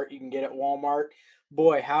around cart you can get at Walmart.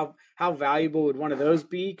 Boy, how valuable would one of those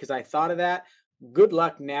be? Because I thought of that. good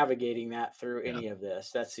luck navigating that through Yeah. any of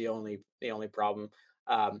this. That's the only problem.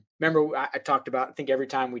 Remember, I talked about. I think every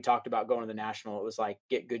time we talked about going to the national, it was like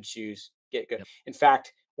get good shoes, get good. Yep. In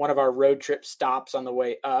fact, one of our road trip stops on the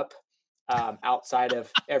way up, outside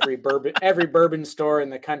of every bourbon store in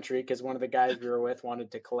the country, because one of the guys we were with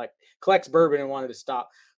wanted to collects bourbon and wanted to stop.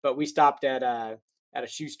 But we stopped at a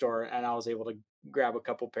shoe store, and I was able to grab a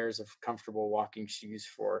couple pairs of comfortable walking shoes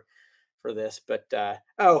for this. But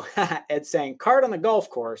oh, Ed's saying cart on the golf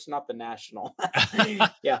course, not the national.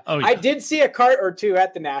 Yeah, Oh I yeah. did see a cart or two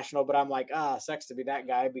at the national, but I'm like, sucks to be that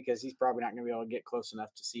guy because he's probably not going to be able to get close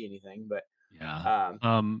enough to see anything. But Yeah. um,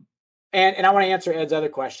 Um, and I want to answer Ed's other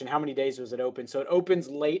question: how many days was it open? So it opens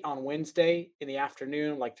late on Wednesday in the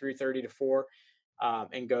afternoon, like 3:30 to 4,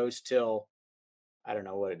 and goes till I don't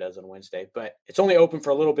know what it does on Wednesday, but it's only open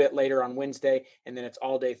for a little bit later on Wednesday, and then it's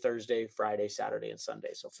all day Thursday, Friday, Saturday, and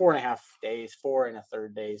Sunday. So 4.5 days, 4 and a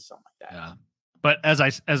third days, something like that. yeah. But as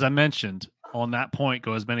I mentioned, on that point,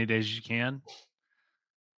 go as many days as you can.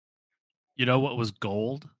 You know what was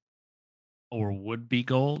gold or would be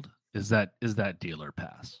gold is that dealer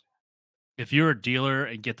pass. If you're a dealer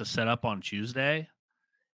and get to set up on Tuesday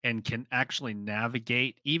and can actually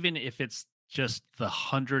navigate, even if it's just the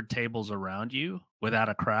 100 tables around you without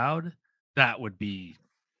a crowd, that would be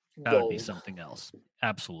Gold. something else. Yeah.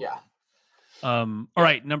 Absolutely. All Yep.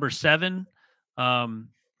 right, number 7,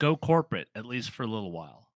 go corporate at least for a little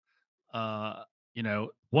while. Uh,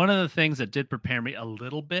 one of the things that did prepare me a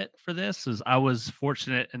little bit for this is I was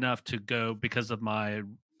fortunate enough to go because of my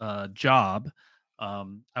job.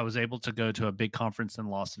 I was able to go to a big conference in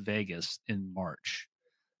Las Vegas in March,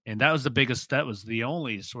 and that was the biggest. That was the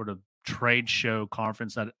only sort of trade show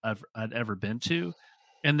conference that I'd ever been to,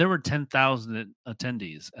 and there were 10,000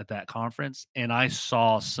 attendees at that conference, and I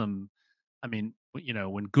saw some. I mean,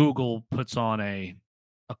 when Google puts on a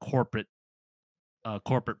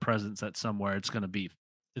corporate presence at somewhere, it's going to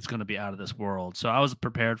be out of this world. So I was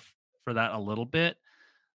prepared for that a little bit.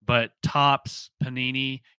 But Tops,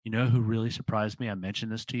 Panini, who really surprised me? I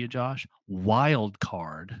mentioned this to you, Josh. Wild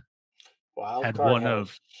Card Wild had card one had a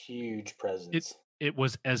of huge it. presence. It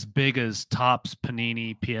was as big as Tops,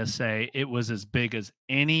 Panini, PSA. It was as big as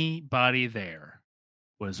anybody there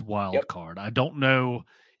was Wild Yep. Card. I don't know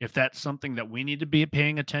if that's something that we need to be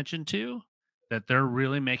paying attention to, that they're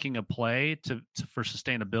really making a play for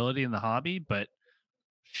sustainability in the hobby, but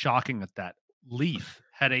shocking at that. Leaf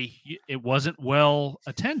had it wasn't well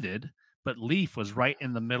attended, but Leaf was right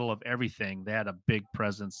in the middle of everything. They had a big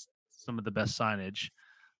presence, some of the best signage.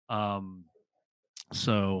 Um,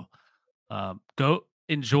 so go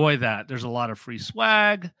enjoy that. There's a lot of free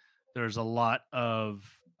swag. There's a lot of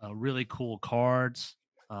really cool cards.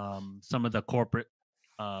 Some of the corporate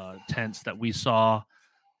tents that we saw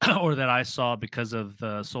or that I saw because of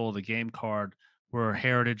the Soul of the Game card were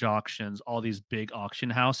heritage auctions, all these big auction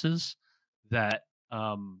houses that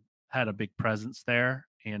had a big presence there.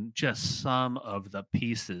 And just some of the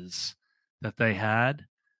pieces that they had,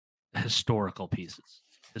 historical pieces,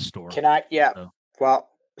 Can historical. I? Yeah. So, Well,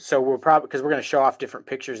 so we're probably because we're going to show off different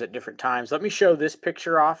pictures at different times. Let me show this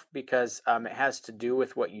picture off because it has to do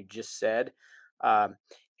with what you just said, um,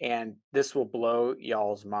 and this will blow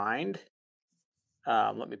y'all's mind.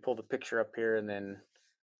 Let me pull the picture up here and then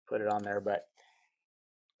put it on there. But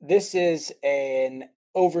this is an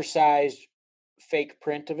oversized fake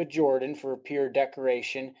print of a Jordan for pure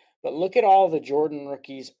decoration. But look at all the Jordan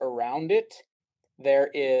rookies around it. There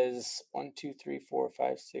is 1, 2, 3, 4,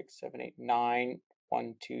 5, 6, 7, 8, 9.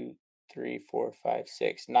 1, 2, 3, 4, 5,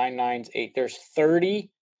 6, 9 nines, 8. There's 30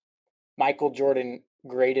 Michael Jordan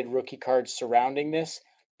graded rookie cards surrounding this.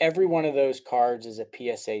 Every one of those cards is a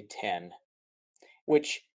PSA 10,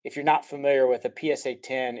 which, if you're not familiar with, a PSA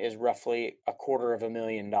 10 is roughly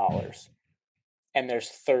 $250,000. And there's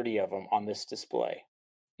 30 of them on this display.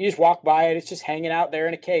 You just walk by it, it's just hanging out there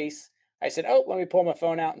in a case. I said, "Oh, let me pull my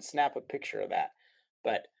phone out and snap a picture of that."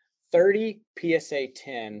 But 30 PSA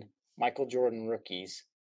 10 Michael Jordan rookies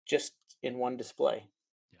just in one display.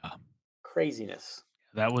 yeah, Craziness.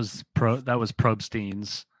 that was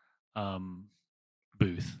Probstein's um,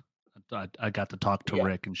 booth. I got to talk to Yeah.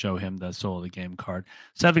 Rick and show him the Soul of the Game card.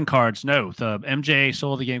 7 cards. No, the MJ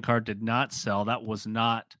Soul of the Game card did not sell. That was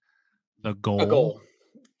not the A goal goal.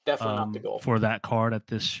 Definitely not the goal. for that card at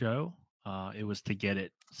this show. It was to get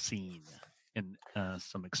it seen and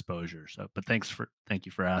some exposure. So, but thank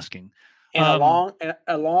you for asking. And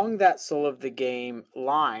along that Soul of the Game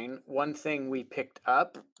line, one thing we picked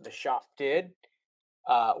up, the shop did,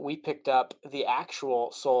 we picked up the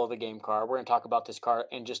actual Soul of the Game card. We're going to talk about this card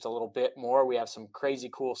in just a little bit more. We have some crazy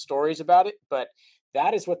cool stories about it, but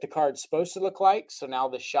that is what the card's supposed to look like. So now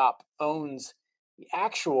the shop owns the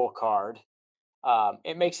actual card,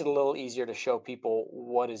 it makes it a little easier to show people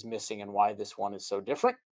what is missing and why this one is so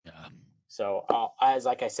different. Yeah. So, as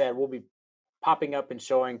like I said, we'll be popping up and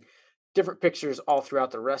showing different pictures all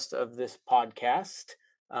throughout the rest of this podcast.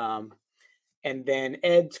 Um, and then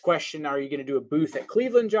Ed's question: are you going to do a booth at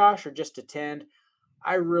Cleveland, Josh, or just attend?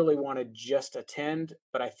 I really want to just attend,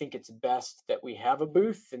 but I think it's best that we have a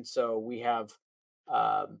booth, and so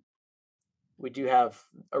um, we do have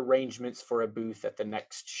arrangements for a booth at the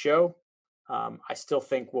next show. I still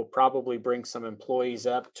think we'll probably bring some employees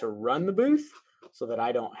up to run the booth so that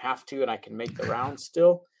I don't have to and I can make the rounds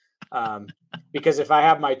still. Um, because if I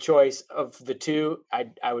have my choice of the two,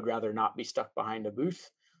 I would rather not be stuck behind a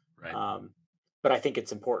booth. Right. Um, but I think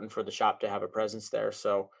it's important for the shop to have a presence there.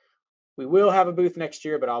 So we will have a booth next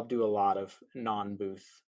year, but I'll do a lot of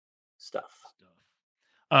non-booth stuff. Stuff.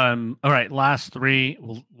 All right, last three.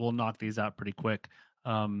 We'll knock these out pretty quick.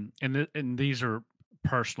 And these are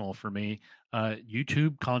personal for me.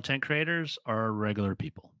 YouTube content creators are regular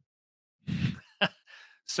people.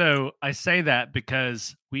 So I say that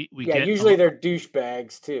because we Yeah, get usually they're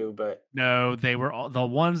douchebags too, but no, they were all the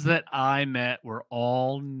ones that I met were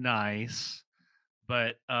all nice,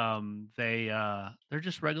 but they're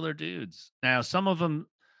just regular dudes. Now some of them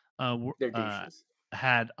they're douches.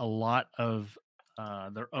 had a lot of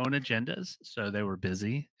their own agendas, so they were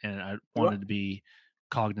busy, and I Well, wanted to be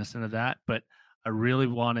cognizant of that. But I really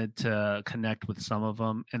wanted to connect with some of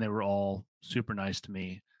them, and they were all super nice to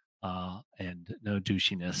me, and no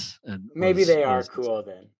douchiness, and maybe they are was cool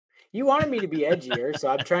then. You wanted me to be edgier, so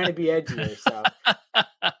I'm trying to be edgier. So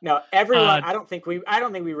no, everyone. uh, I don't think we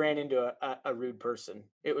ran into a rude person.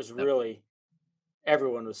 It was no, really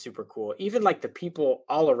everyone was super cool. Even like the people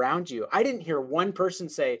all around you. I didn't hear one person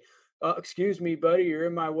say, "Excuse me, buddy, you're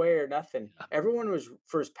in my way" or nothing. yeah. Everyone was,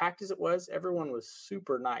 for as packed as it was, everyone was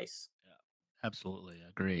super nice. Yeah, absolutely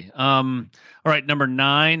agree. All right, number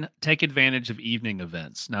 9, take advantage of evening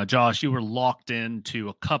events. Now, Josh, you were locked into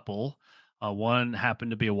a couple. One happened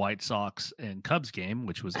to be a White Sox and Cubs game,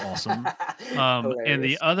 which was awesome. And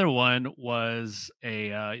the Hilarious. other one was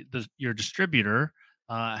your distributor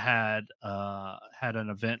had an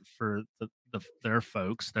event for their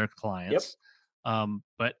folks, their Yep. clients.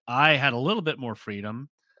 But I had a little bit more freedom,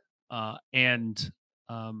 and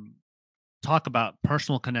um, talk about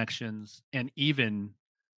personal connections and even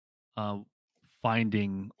uh,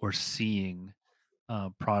 finding or seeing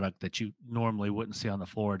product that you normally wouldn't see on the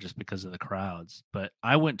floor just because of the crowds. But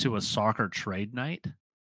I went to a soccer trade night,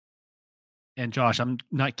 and Josh, I'm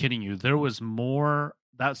not kidding you. There was more.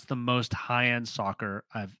 That's the most high end soccer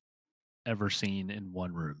I've ever seen in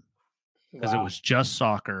one room because it Wow. was just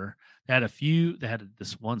soccer. They had a few. They had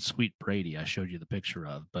this one sweet Brady I showed you the picture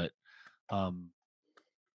of, but um,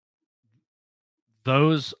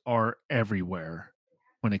 those are everywhere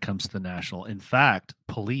when it comes to the national. In fact,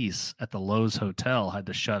 police at the Lowe's Hotel had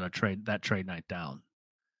to shut that trade night down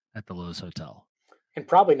at the Lowe's Hotel And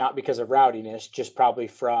probably not because of rowdiness, just probably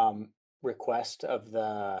from request of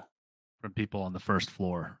the from people on the first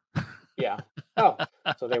floor. yeah. Oh,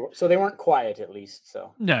 so they weren't quiet at least.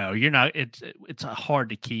 So No, you're not. It's hard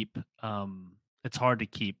to keep. It's hard to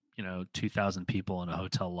keep 2,000 people in a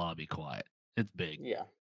hotel lobby quiet. It's big. yeah.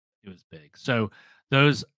 It was big. So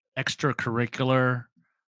those extracurricular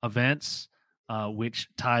events, which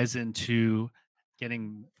ties into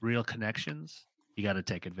getting real connections, you got to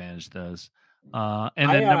take advantage of those. And I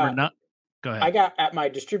then number uh nine, go I ahead. got at my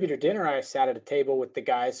distributor dinner, I sat at a table with the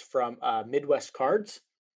guys from Midwest Cards.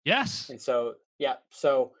 Yes, And so yeah,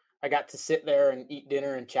 so I got to sit there and eat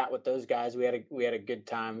dinner and chat with those guys. We had a good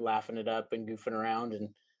time laughing it up and goofing around and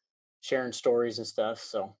sharing stories and stuff.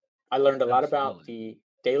 So I learned a lot about absolutely. the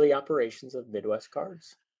daily operations of Midwest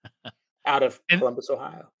Cards out of And Columbus,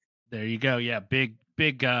 Ohio. there you go. Yeah, big.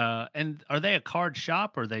 And are they a card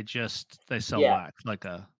shop or they sell Yeah, wax like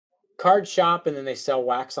a card shop, and then they sell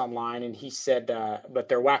wax online. And he said, but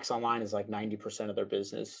their wax online is like 90% of their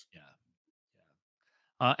business. yeah,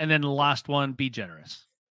 yeah. And then the last one, be generous.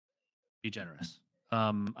 Be generous.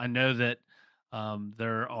 I know that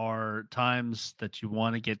there are times that you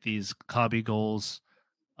want to get these hobby goals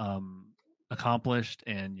um, accomplished,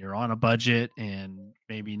 and you're on a budget, and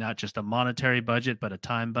maybe not just a monetary budget, but a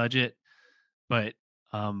time budget. But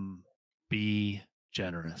um, be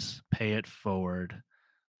generous. Pay it forward.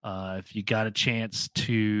 If you got a chance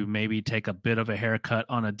to maybe take a bit of a haircut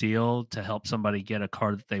on a deal to help somebody get a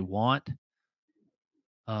car that they want,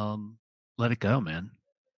 um, let it go, man.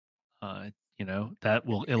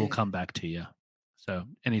 It'll come back to you. So,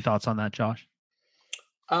 any thoughts on that, Josh?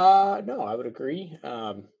 No, I would agree.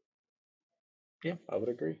 Yeah, I would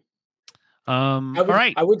agree. All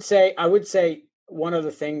right. I would say one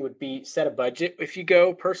other thing would be set a budget if you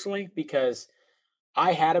go personally, because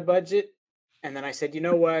I had a budget and then I said, you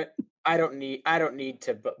know what? I don't need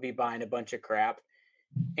to be buying a bunch of crap.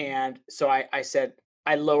 And so I said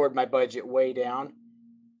I lowered my budget way down,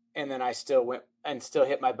 and then I still went and still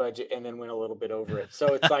hit my budget and then went a little bit over it.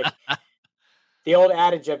 So it's like the old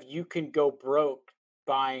adage of you can go broke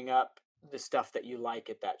buying up the stuff that you like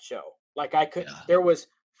at that show. Like Yeah. there was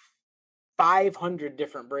 500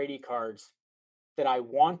 different Brady cards that I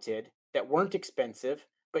wanted that weren't expensive,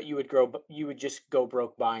 but you would just go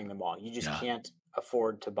broke buying them all. You just Yeah. can't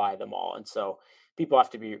afford to buy them all. And so people have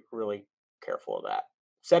to be really careful of that.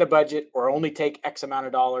 Set a budget or only take X amount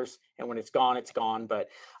of dollars, and when it's gone, it's gone. But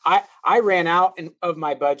I ran out of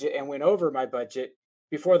my budget and went over my budget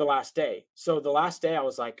before the last day. So the last day I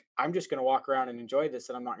was like, I'm just going to walk around and enjoy this,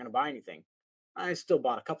 and I'm not going to buy anything. I still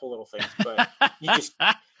bought a couple little things, but you just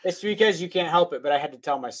it's because you can't help it. But I had to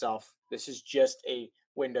tell myself this is just a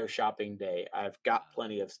window shopping day. I've got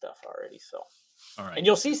plenty of stuff already. So, All right. and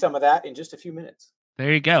you'll see some of that in just a few minutes.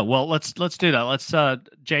 There you go. Well, let's do that. Let's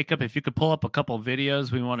Jacob, if you could pull up a couple of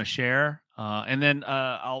videos we want to share, and then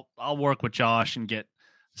I'll work with Josh and get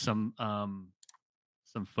some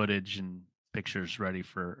footage and pictures ready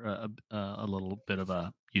for a little bit of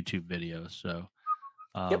a YouTube video. So,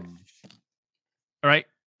 Yep. All right,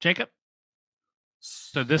 Jacob.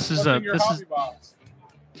 So this is a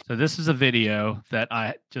video that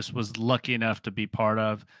I just was lucky enough to be part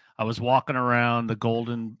of. I was walking around the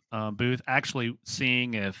Golden booth, actually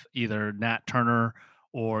seeing if either Nat Turner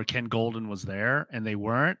or Ken Golden was there, and they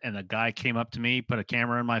weren't. And a guy came up to me, put a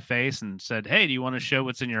camera in my face, and said, "Hey, do you want to show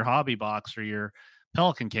what's in your hobby box or your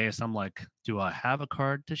Pelican case?" I'm like, "Do I have a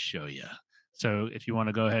card to show you?" So if you want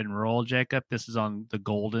to go ahead and roll, Jacob, this is on the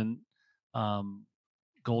Golden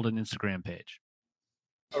Instagram page.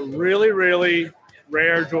 A really, really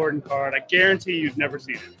rare Jordan card. I guarantee you've never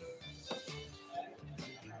seen it.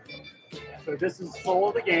 So this is Soul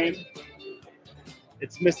of the Game.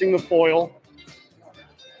 It's missing the foil.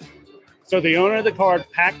 So the owner of the card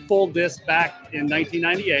pulled this back in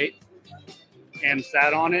 1998 and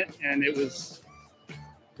sat on it, and it was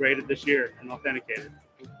graded this year and authenticated.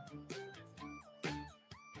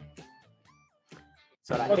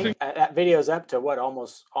 So I think that video's up to what,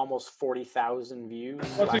 almost 40,000 views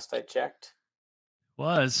last I checked.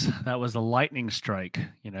 That was a lightning strike,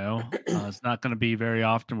 it's not going to be very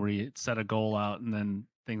often where you set a goal out and then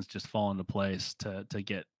things just fall into place to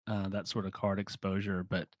get that sort of card exposure.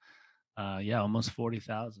 But almost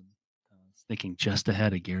 40,000. Thinking just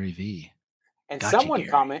ahead of Gary V. And someone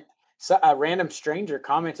a random stranger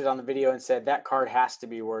commented on the video and said that card has to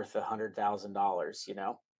be worth $100,000.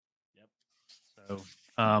 Yep. So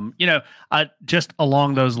just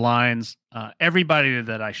along those lines, everybody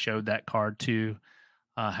that I showed that card to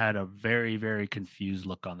had a very, very confused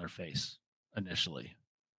look on their face initially.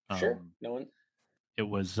 Sure. No one. It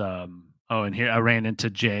was, and here I ran into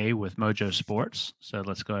Jay with Mojo Sports. So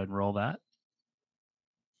let's go ahead and roll that.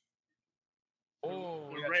 Oh,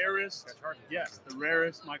 the rarest. Yes, the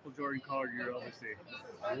rarest Michael Jordan card you'll ever see.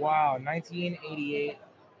 Wow, 1988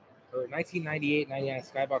 or 1998, 99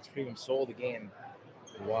 Skybox Premium Soul of the Game.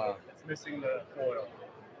 Wow. It's missing the foil.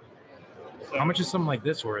 So, how much is something like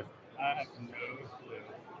this worth? I have no clue.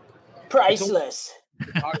 Priceless.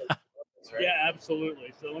 Yeah,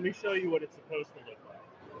 absolutely. So let me show you what it's supposed to look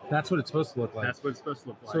like. That's what it's supposed to look like. That's what it's supposed to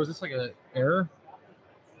look like. So is this like an error?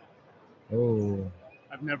 Oh.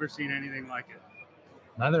 I've never seen anything like it.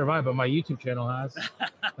 Neither have I, but my YouTube channel has.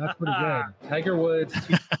 That's pretty good. Tiger Woods.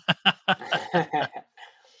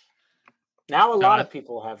 Now a lot of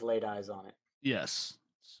people have laid eyes on it. Yes.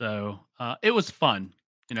 So it was fun.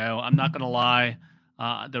 I'm not going to lie.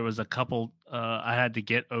 There was a couple I had to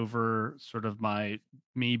get over sort of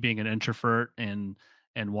me being an introvert and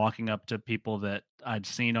walking up to people that I'd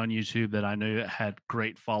seen on YouTube that I knew had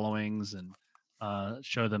great followings and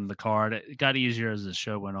show them the card. It got easier as the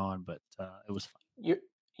show went on, but it was fun.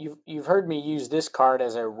 You've heard me use this card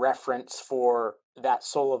as a reference for that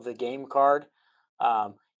Soul of the Game card.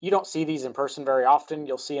 You don't see these in person very often.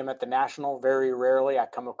 You'll see them at the National very rarely. I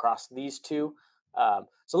come across these two.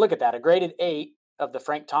 So look at that, a graded 8 of the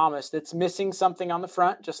Frank Thomas that's missing something on the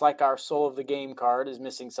front, just like our Soul of the Game card is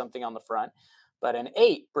missing something on the front. But an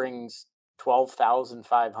 8 brings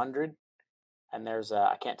 12,500. And there's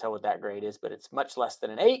I can't tell what that grade is, but it's much less than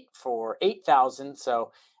an 8 for 8,000.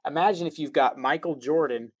 So imagine if you've got Michael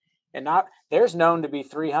Jordan, and there's known to be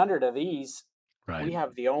 300 of these. Right. We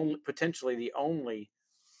have potentially the only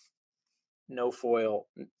no foil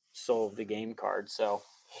Soul of the Game card. So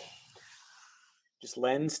just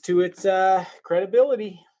lends to its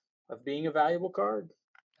credibility of being a valuable card.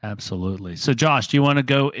 Absolutely. So, Josh, do you want to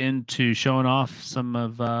go into showing off some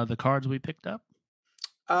of the cards we picked up?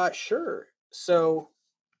 Sure. So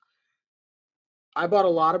I bought a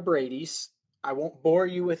lot of Brady's. I won't bore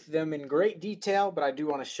you with them in great detail, but I do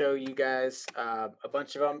want to show you guys a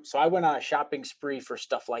bunch of them. So I went on a shopping spree for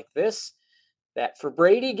stuff like this that for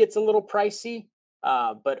Brady gets a little pricey,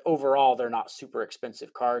 but overall they're not super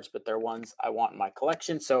expensive cards, but they're ones I want in my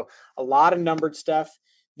collection. So a lot of numbered stuff.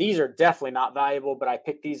 These are definitely not valuable, but I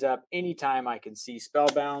pick these up anytime I can see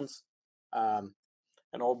Spellbounds.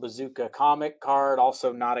 An old Bazooka comic card,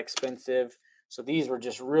 also not expensive. So these were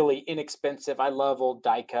just really inexpensive. I love old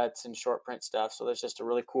die cuts and short print stuff. So there's just a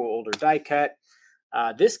really cool older die cut.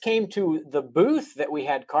 This came to the booth that we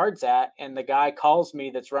had cards at, and the guy calls me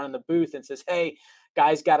that's running the booth and says, "Hey,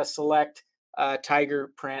 guys, got to select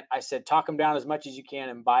Tiger print." I said, "Talk them down as much as you can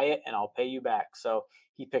and buy it, and I'll pay you back." So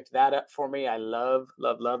he picked that up for me. I love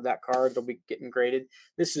that card. They'll be getting graded.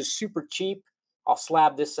 This is super cheap. I'll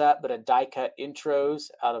slab this up, but a die cut intros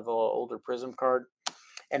out of an older Prism card.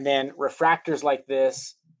 And then refractors like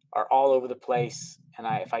this are all over the place. And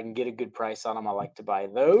if I can get a good price on them, I like to buy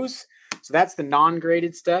those. So that's the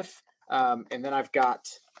non-graded stuff. And then I've got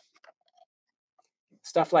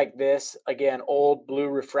stuff like this. Again, old blue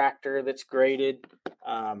refractor that's graded.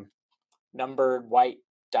 Numbered white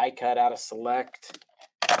die cut out of Select.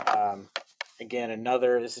 Again,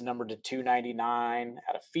 this is numbered to 299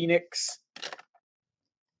 out of Phoenix.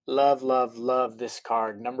 Love this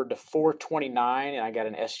card. Numbered to 429, and I got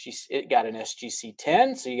an SGC. It got an SGC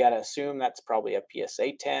 10, so you got to assume that's probably a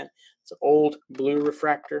PSA 10. It's an old blue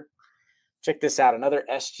refractor. Check this out, another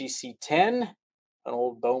SGC 10, an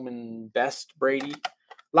old Bowman Best Brady.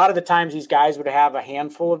 A lot of the times these guys would have a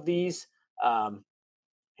handful of these.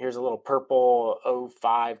 Here's a little purple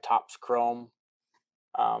 05 Topps Chrome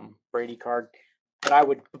Brady card. But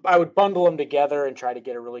I would bundle them together and try to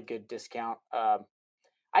get a really good discount.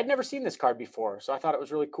 I'd never seen this card before, so I thought it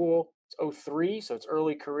was really cool. It's 03, so it's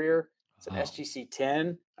early career. It's an SGC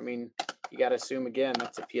 10. I mean, you got to assume, again,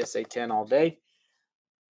 that's a PSA 10 all day.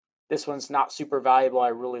 This one's not super valuable. I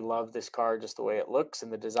really love this card, just the way it looks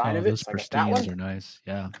and the design of it. Those pristines are nice.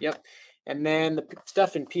 Yeah. Yep. And then the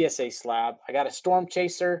stuff in PSA slab. I got a Storm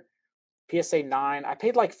Chaser, PSA 9. I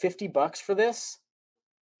paid like $50 for this,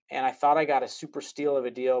 and I thought I got a super steal of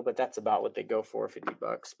a deal, but that's about what they go for,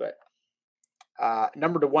 $50. But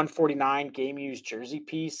number to 149 game used jersey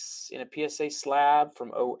piece in a PSA slab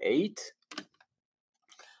from 08.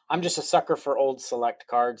 I'm just a sucker for old Select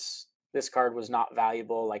cards. This card was not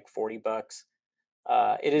valuable, like $40.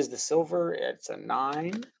 It is the silver. It's a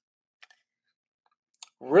 9.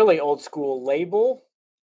 Really old school label.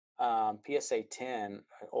 PSA 10,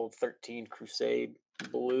 old 13 Crusade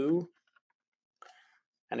blue.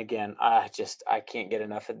 And again, I can't get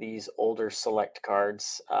enough of these older Select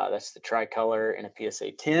cards. That's the tricolor in a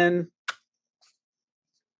PSA 10.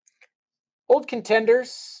 Old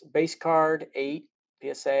Contenders, base card, 8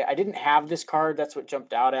 PSA. I didn't have this card. That's what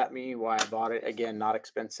jumped out at me, why I bought it. Again, not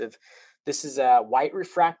expensive. This is a white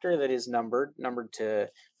refractor that is numbered to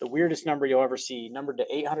the weirdest number you'll ever see, numbered to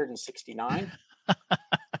 869.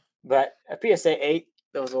 But a PSA 8,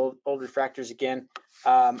 those old refractors again.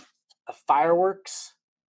 A Fireworks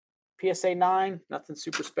PSA 9, nothing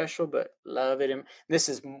super special, but love it. And this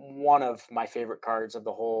is one of my favorite cards of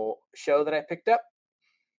the whole show that I picked up.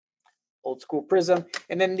 Old school Prism.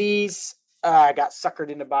 And then these, I got suckered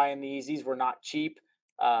into buying these. These were not cheap.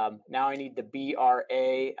 Now I need the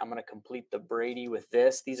BRA. I'm going to complete the Brady with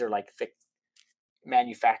this. These are like thick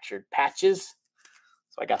manufactured patches.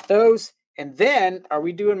 So I got those. And then, are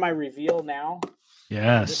we doing my reveal now?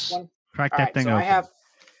 Yes. Crack that thing open.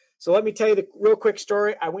 So let me tell you the real quick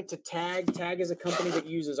story. I went to Tag. Tag is a company that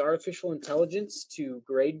uses artificial intelligence to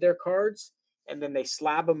grade their cards, and then they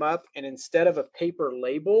slab them up. And instead of a paper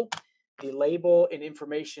label, the label and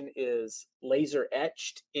information is laser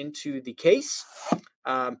etched into the case.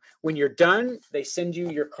 When you're done, they send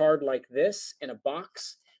you your card like this in a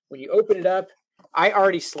box. When you open it up, I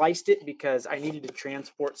already sliced it because I needed to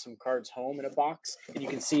transport some cards home in a box. And you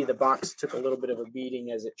can see the box took a little bit of a beating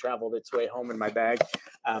as it traveled its way home in my bag.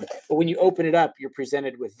 But when you open it up, you're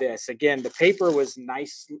presented with this. Again, the paper was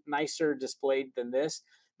nicer displayed than this,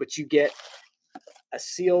 but you get a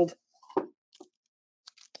sealed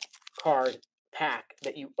card pack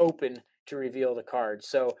that you open to reveal the card.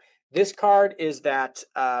 So this card is that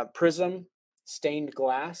Prism stained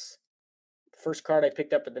glass. First card I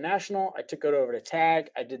picked up at the National. I took it over to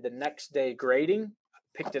Tag. I did the next day grading.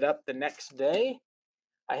 Picked it up the next day.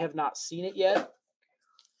 I have not seen it yet.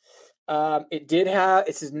 It did have.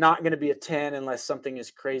 This is not going to be a 10 unless something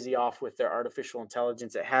is crazy off with their artificial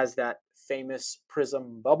intelligence. It has that famous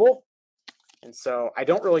prism bubble, and so I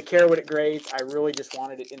don't really care what it grades. I really just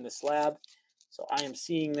wanted it in the slab. So I am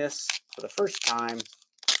seeing this for the first time.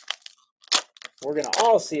 We're going to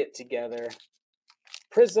all see it together.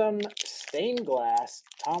 Prism stained glass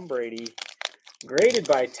Tom Brady, graded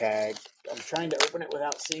by tag. I'm trying to open it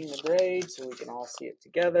without seeing the grade so we can all see it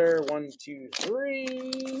together. 1, 2,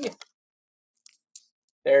 3.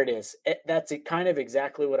 There it is. That's kind of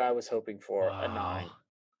exactly what I was hoping for, a 9.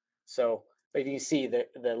 So if you see,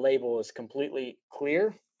 the label is completely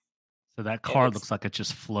clear. So that card looks like it's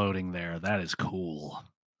just floating there. That is cool.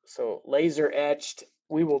 So laser etched.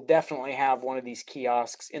 We will definitely have one of these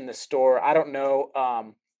kiosks in the store. I don't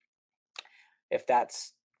know if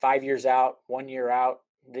that's 5 years out, 1 year out,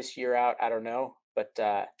 this year out. I don't know, but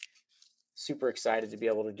super excited to be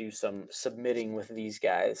able to do some submitting with these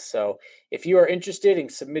guys. So if you are interested in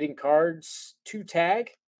submitting cards to tag,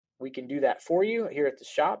 we can do that for you here at the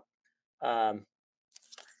shop. I'm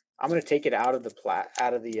going to take it out of the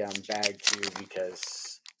bag too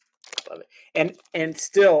because I love it. And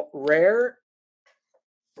still rare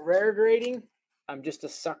grading. I'm just a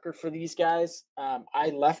sucker for these guys. I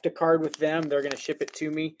left a card with them. They're going to ship it to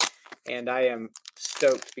me, and I am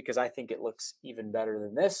stoked because I think it looks even better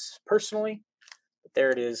than this personally. But there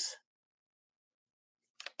it is.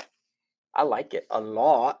 I like it a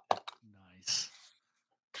lot. Nice.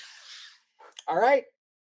 All right.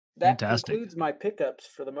 That Fantastic. concludes my pickups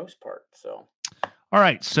for the most part. So, all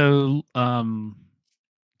right. So,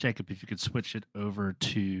 Jacob, if you could switch it over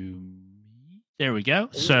to me. There we go.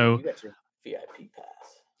 So you got your VIP pass.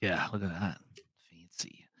 Yeah, look at that.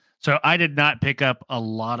 Fancy. So I did not pick up a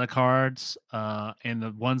lot of cards, and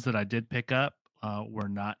the ones that I did pick up were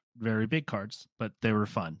not very big cards, but they were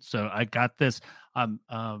fun. So I got this. I didn't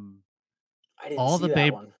all see the that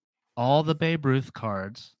Babe, one. all the Babe Ruth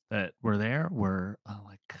cards that were there were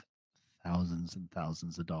like thousands and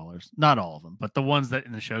thousands of dollars. Not all of them, but the ones that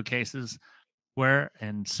in the showcases were.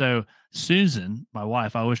 And so Susan, my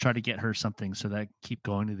wife, I always try to get her something so that I keep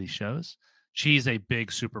going to these shows. She's a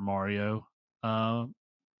big Super Mario fan,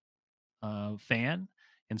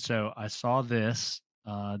 and so I saw this.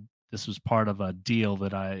 This was part of a deal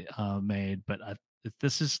that I made, but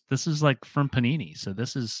this is like from Panini, so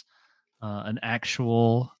this is an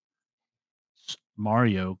actual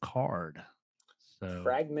Mario card. So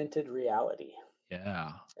Fragmented Reality.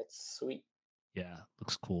 Yeah, it's sweet. Yeah,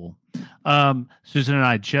 looks cool. Susan and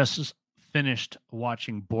I just finished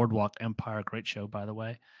watching Boardwalk Empire. Great show, by the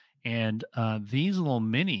way. And these little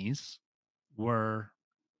minis were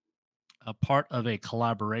a part of a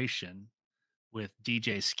collaboration with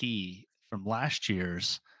DJ Ski from last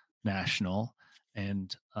year's National.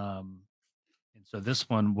 And so this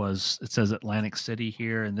one was, it says Atlantic City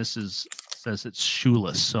here, and this says it's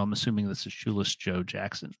Shoeless. So I'm assuming this is Shoeless Joe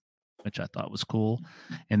Jackson, which I thought was cool.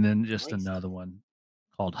 And then just another one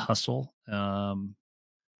called Hustle. You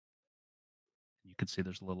can see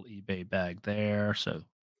there's a little eBay bag there. So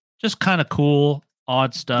just kind of cool,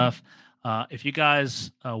 odd stuff. If you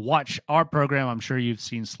guys watch our program, I'm sure you've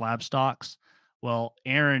seen Slab Stocks. Well,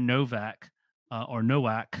 Aaron Novak or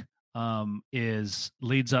Nowak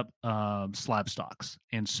leads up Slab Stocks.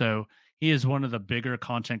 And so he is one of the bigger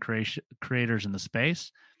content creators in the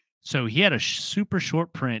space. So he had a super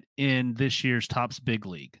short print in this year's Topps Big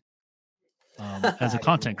League as a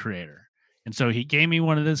content creator. And so he gave me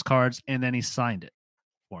one of those cards and then he signed it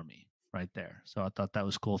for me right there. So I thought that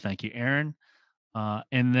was cool. Thank you, Aaron.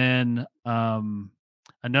 And then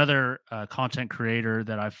another content creator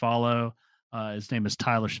that I follow, his name is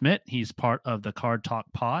Tyler Schmidt. He's part of the Card Talk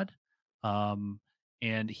Pod.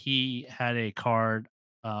 And he had a card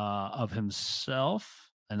of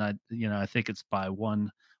himself. And I think it's by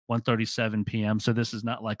 1:37 p.m. So this is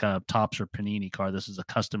not like a Topps or Panini card. This is a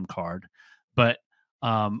custom card. But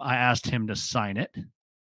I asked him to sign it.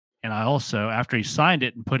 And I also, after he signed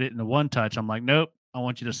it and put it in the one touch, I'm like, nope, I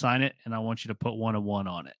want you to sign it and I want you to put 101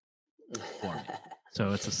 on it for me.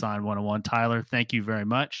 So it's a signed 101. Tyler, thank you very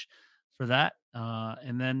much for that.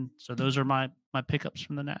 And then, so those are my pickups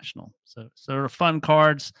from the National. So they're fun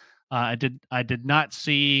cards. I did not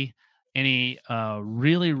see any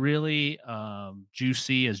really, really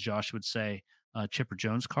juicy, as Josh would say, Chipper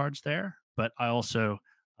Jones cards there. But I also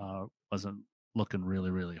wasn't looking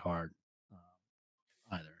really, really hard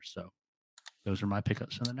either. So those are my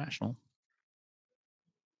pickups in the National.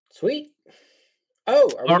 Sweet.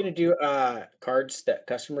 Oh, are we going to do cards that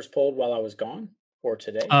customers pulled while I was gone or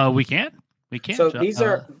today? We can. So these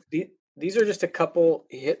are just a couple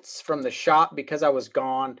hits from the shop because I was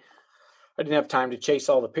gone. I didn't have time to chase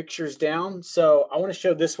all the pictures down. So I want to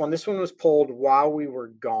show this one. This one was pulled while we were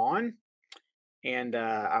gone, and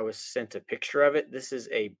I was sent a picture of it. This is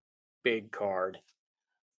a big card,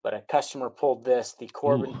 but a customer pulled this, the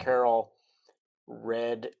Corbin Ooh. Carroll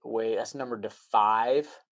red way. That's numbered to 5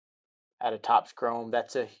 at a Topps Chrome.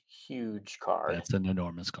 That's a huge card. That's an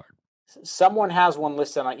enormous card. Someone has one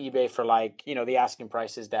listed on eBay for like, the asking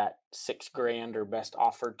price is that $6,000 or best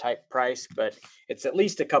offered type price, but it's at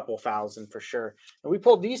least a couple thousand for sure. And we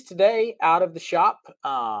pulled these today out of the shop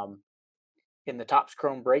in the Topps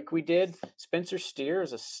Chrome break we did. Spencer Steer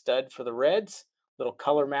is a stud for the Reds. Little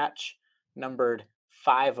color match numbered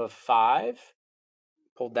 5 of 5.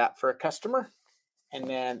 Pulled that for a customer. And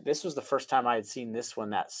then this was the first time I had seen this one,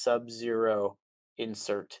 that Sub-Zero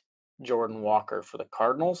insert Jordan Walker for the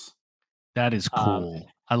Cardinals. That is cool.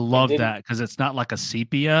 I love didn't- that because it's not like a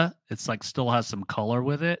sepia. It's like still has some color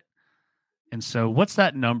with it. And so what's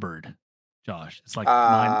that numbered, Josh? It's like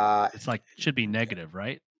mine. It's like should be negative,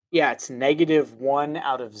 right? Yeah, it's -1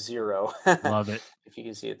 out of 0. Love it. If you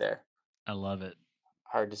can see it there. I love it.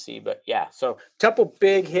 Hard to see, but yeah. So couple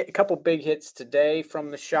big hits today from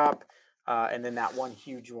the shop. And then that one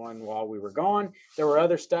huge one while we were gone. There were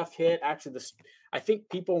other stuff hit. Actually, I think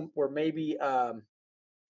people were maybe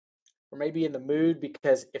in the mood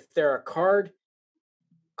because if they're a card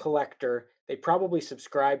collector, they probably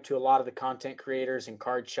subscribe to a lot of the content creators and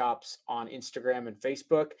card shops on Instagram and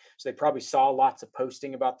Facebook. So they probably saw lots of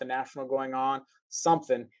posting about the National going on,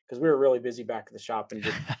 something, because we were really busy back at the shop and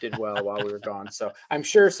did well while we were gone. So I'm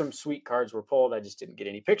sure some sweet cards were pulled. I just didn't get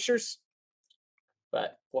any pictures.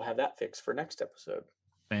 But we'll have that fixed for next episode.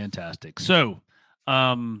 Fantastic. So,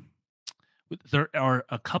 there are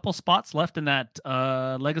a couple spots left in that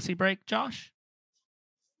legacy break, Josh.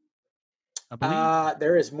 I believe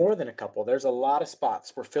there is more than a couple. There's a lot of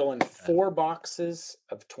spots. We're filling 4 boxes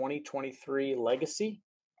of 2023 legacy.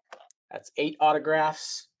 That's 8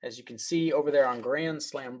 autographs. As you can see over there on Grand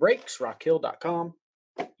Slam Breaks, rockhill.com.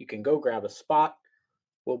 You can go grab a spot.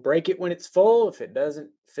 We'll break it when it's full. If it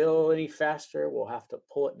doesn't fill any faster, we'll have to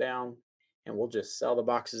pull it down and we'll just sell the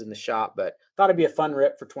boxes in the shop. But thought it'd be a fun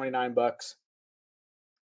rip for $29. Fantastic.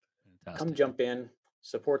 Come jump in,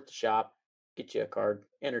 support the shop, get you a card,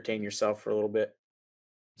 entertain yourself for a little bit.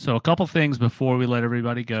 So a couple things before we let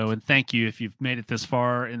everybody go, and thank you if you've made it this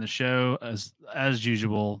far in the show. As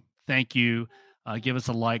usual, thank you. Give us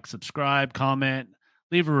a like, subscribe, comment,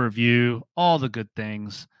 leave a review, all the good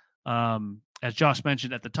things. As Josh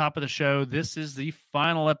mentioned at the top of the show, this is the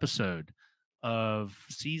final episode of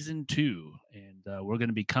season 2, and we're going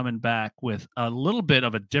to be coming back with a little bit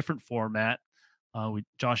of a different format.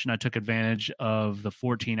 Josh and I took advantage of the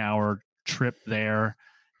 14-hour trip there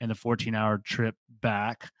and the 14-hour trip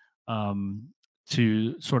back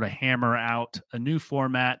to sort of hammer out a new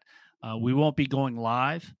format. We won't be going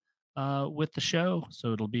live with the show,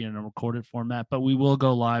 so it'll be in a recorded format, but we will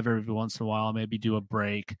go live every once in a while, maybe do a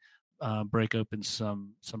break open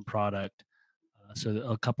some product. So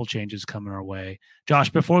a couple changes coming our way. Josh,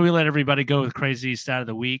 before we let everybody go with crazy stat of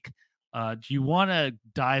the week, do you want to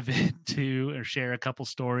dive into or share a couple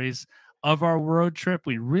stories of our road trip?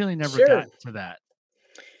 We really never got to that.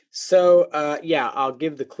 So, I'll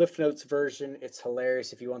give the Cliff Notes version. It's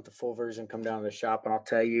hilarious. If you want the full version, come down to the shop and I'll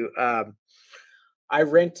tell you. I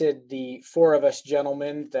rented the 4 of us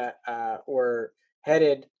gentlemen that were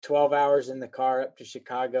headed 12 hours in the car up to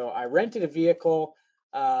Chicago. I rented a vehicle.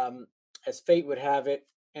 As fate would have it,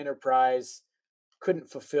 Enterprise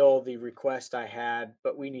couldn't fulfill the request I had,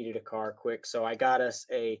 but we needed a car quick. So I got us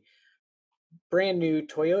a brand new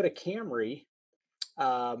Toyota Camry.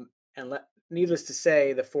 Needless to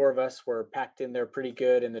say, the 4 of us were packed in there pretty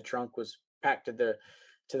good, and the trunk was packed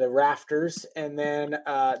to the rafters. And then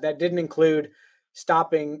that didn't include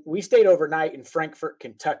stopping. We stayed overnight in Frankfort,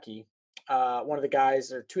 Kentucky. One of the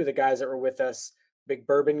guys, or 2 of the guys that were with us, big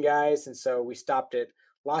bourbon guys. And so we stopped at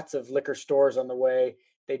lots of liquor stores on the way.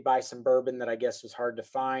 They'd buy some bourbon that I guess was hard to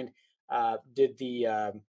find. Did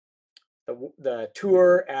the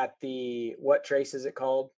tour at the, what trace is it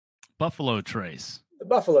called? Buffalo Trace. The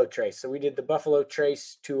Buffalo Trace. So we did the Buffalo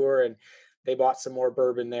Trace tour, and they bought some more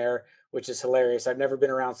bourbon there, which is hilarious. I've never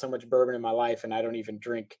been around so much bourbon in my life, and I don't even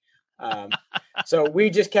drink. So we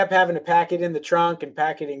just kept having to pack it in the trunk and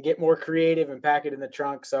pack it and get more creative and pack it in the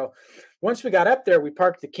trunk. So once we got up there, we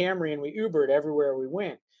parked the Camry and we Ubered everywhere we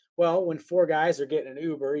went. Well, when 4 guys are getting an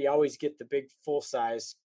Uber, you always get the big full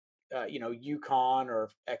size, Yukon or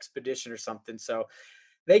Expedition or something. So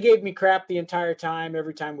they gave me crap the entire time,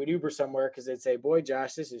 every time we'd Uber somewhere, because they'd say, "Boy,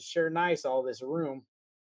 Josh, this is sure nice, all this room."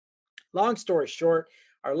 Long story short,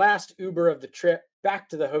 our last Uber of the trip back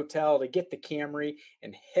to the hotel to get the Camry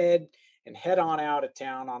and head and head on out of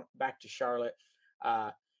town back to Charlotte.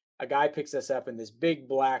 A guy picks us up in this big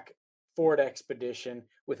black Ford Expedition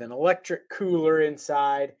with an electric cooler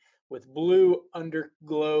inside, with blue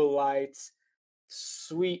underglow lights.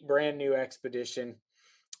 Sweet brand new Expedition.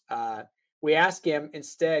 We ask him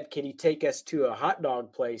instead, can he take us to a hot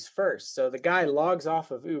dog place first? So the guy logs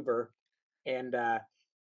off of Uber and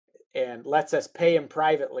lets us pay him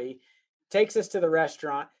privately, takes us to the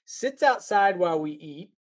restaurant, sits outside while we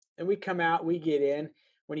eat, and we come out, we get in.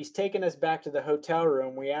 When he's taking us back to the hotel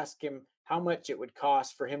room, we ask him how much it would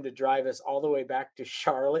cost for him to drive us all the way back to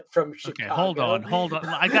Charlotte from Chicago. Okay, hold on.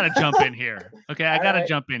 I got to jump in here. Okay, I got to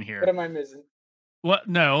jump in here. What am I missing? What?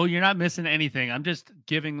 No, you're not missing anything. I'm just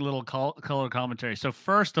giving little color commentary. So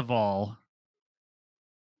first of all,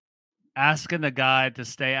 asking the guy to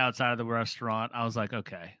stay outside of the restaurant, I was like,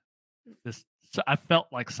 okay, so I felt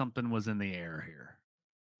like something was in the air here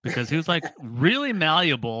because he was like really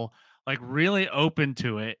malleable, like really open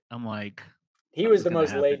to it. I'm like, he was the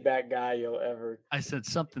most laid back guy you'll ever. I said,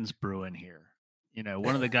 something's brewing here. You know,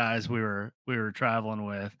 one of the guys we were traveling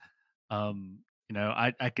with, you know,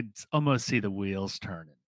 I could almost see the wheels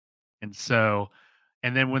turning. And so,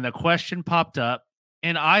 and then when the question popped up,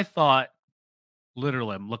 and I thought,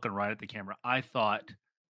 literally, I'm looking right at the camera, I thought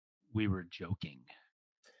we were joking.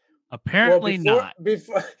 Apparently not.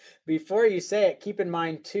 Before you say it, keep in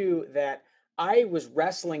mind too that I was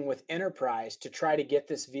wrestling with Enterprise to try to get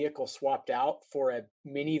this vehicle swapped out for a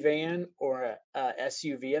minivan or a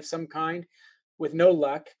SUV of some kind, with no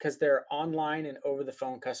luck because their online and over the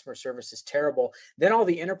phone customer service is terrible. Then all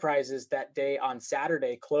the Enterprises that day on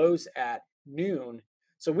Saturday close at noon.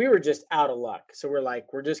 So we were just out of luck. So we're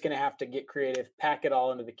like, we're just going to have to get creative, pack it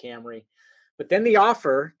all into the Camry. But then the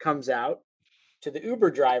offer comes out to the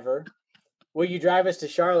Uber driver. Will you drive us to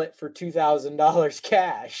Charlotte for $2,000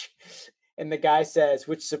 cash? And the guy says,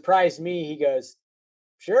 which surprised me, he goes,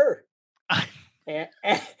 sure. and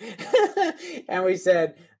we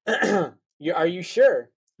said, are you sure?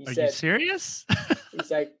 He said, you serious? He's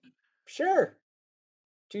like, sure.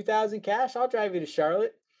 2,000 cash. I'll drive you to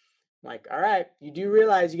Charlotte. I'm like, all right. You do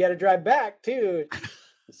realize you got to drive back too.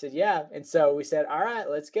 He said, yeah. And so we said, all right,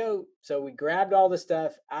 let's go. So we grabbed all the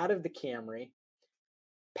stuff out of the Camry,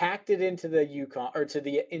 packed it into the Yukon or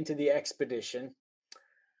into the Expedition.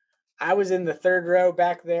 I was in the third row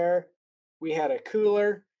back there. We had a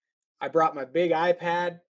cooler. I brought my big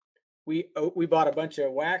iPad. We bought a bunch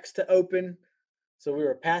of wax to open. So we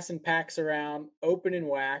were passing packs around, opening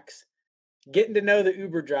wax, getting to know the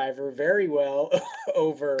Uber driver very well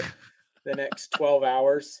over the next 12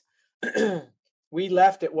 hours. We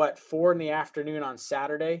left at 4 p.m. on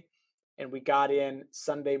Saturday, and we got in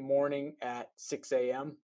Sunday morning at 6 a.m.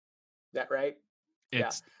 Is that right?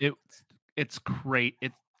 It's great.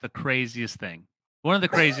 It's the craziest thing. One of the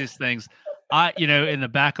craziest things. In the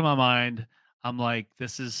back of my mind, I'm like,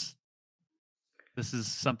 this is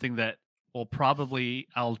something that I'll probably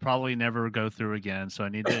never go through again. So I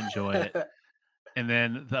need to enjoy it. And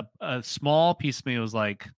then a small piece of me was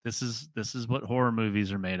like, this is what horror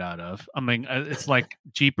movies are made out of. I mean, it's like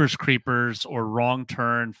Jeepers Creepers or Wrong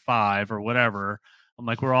Turn 5 or whatever. I'm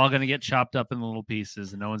like, we're all going to get chopped up in little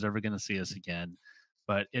pieces and no one's ever going to see us again.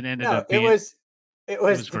 But it ended up being... It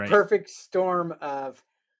was the perfect storm of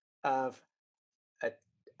a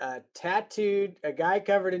guy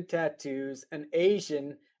covered in tattoos, an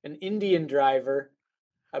Asian, an Indian driver,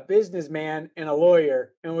 a businessman, and a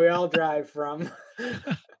lawyer, and we all drive from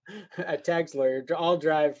a tax lawyer. All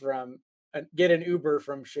drive from get an Uber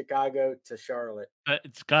from Chicago to Charlotte.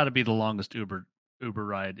 It's got to be the longest Uber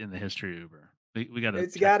ride in the history of Uber. We got to.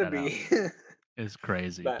 It's got to be. It's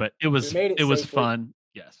crazy, but it was was fun.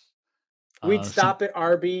 Yes. We'd stop at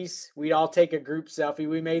Arby's. We'd all take a group selfie.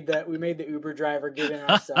 We made the Uber driver get in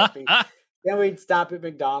our selfie. Then we'd stop at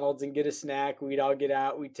McDonald's and get a snack. We'd all get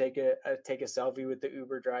out. We'd take a selfie with the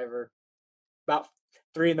Uber driver. About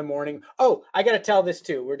 3 a.m. Oh, I got to tell this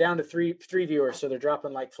too. We're down to three viewers, so they're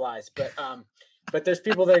dropping like flies. But there's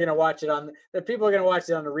people that are going to watch it on. The people are going to watch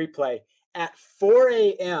it on the replay at 4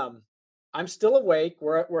 a.m. I'm still awake.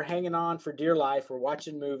 We're hanging on for dear life. We're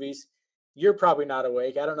watching movies. You're probably not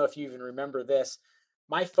awake. I don't know if you even remember this.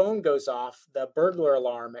 My phone goes off. The burglar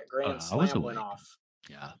alarm at Grand Slam went off.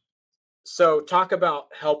 Yeah. So talk about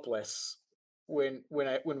helpless when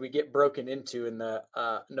we get broken into and the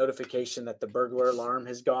notification that the burglar alarm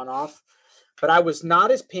has gone off. But I was not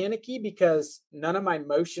as panicky because none of my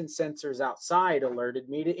motion sensors outside alerted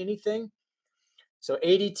me to anything. So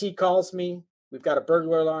ADT calls me. We've got a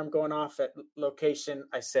burglar alarm going off at location.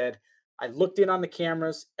 I said, I looked in on the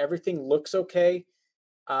cameras. Everything looks okay.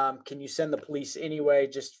 Can you send the police anyway,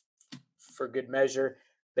 just for good measure?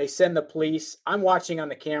 They send the police. I'm watching on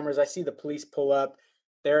the cameras. I see the police pull up.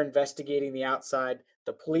 They're investigating the outside.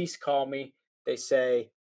 The police call me. They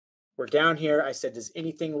say, we're down here. I said, does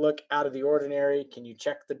anything look out of the ordinary? Can you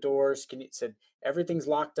check the doors? Said, everything's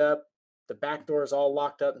locked up. The back door is all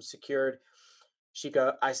locked up and secured. She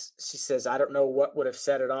says, I don't know what would have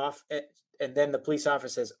set it off. And then the police officer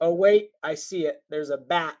says, oh, wait, I see it. There's a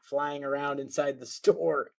bat flying around inside the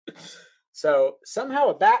store. So somehow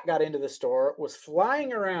a bat got into the store, was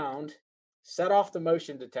flying around, set off the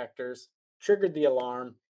motion detectors, triggered the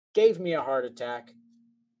alarm, gave me a heart attack,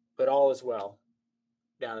 but all is well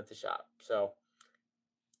down at the shop. So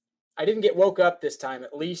I didn't get woke up this time,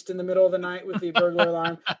 at least in the middle of the night with the burglar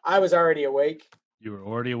alarm. I was already awake. You were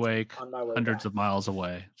already awake, on my way hundreds back. of miles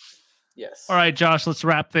away. Yes. All right, Josh, let's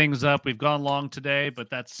wrap things up. We've gone long today, but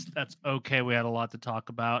that's okay. We had a lot to talk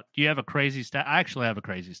about. Do you have a crazy stat? I actually have a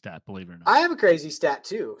crazy stat, believe it or not. I have a crazy stat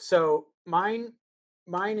too. So mine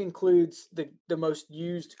includes the most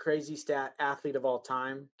used crazy stat athlete of all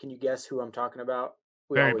time. Can you guess who I'm talking about?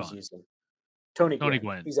 We Barry always Bonds. use him. Tony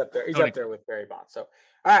Gwynn. He's up there. He's up there with Barry Bonds. So,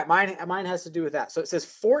 all right, mine has to do with that. So it says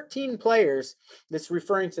 14 players. That's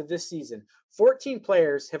referring to this season. 14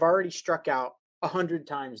 players have already struck out 100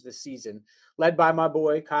 times this season, led by my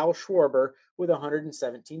boy Kyle Schwarber with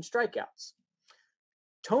 117 strikeouts.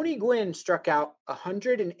 Tony Gwynn struck out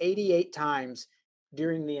 188 times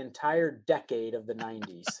during the entire decade of the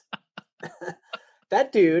 90s.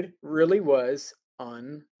 That dude really was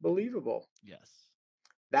unbelievable. Yes.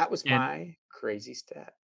 That was my crazy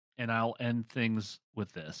stat. And I'll end things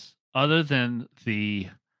with this. Other than the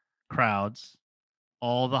crowds,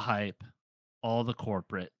 all the hype, all the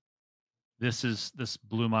corporate, this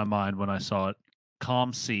blew my mind when I saw it.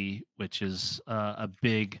 ComC, which is a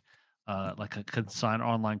big, like a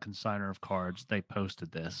online consigner of cards, they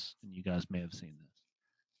posted this, and you guys may have seen this.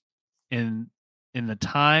 In the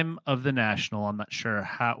time of the National, I'm not sure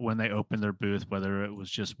when they opened their booth, whether it was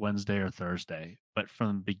just Wednesday or Thursday, but from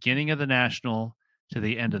the beginning of the National to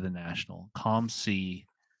the end of the National, ComC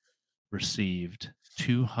received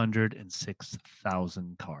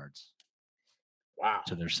 206,000 cards. Wow.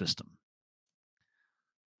 To their system.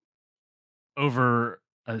 Over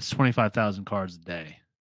 25,000 cards a day.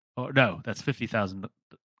 Oh no, that's 50,000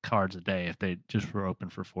 cards a day if they just were open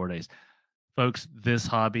for 4 days. Folks, this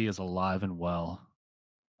hobby is alive and well.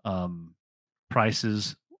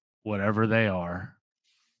 Prices, whatever they are,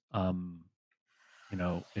 it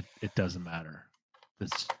doesn't matter.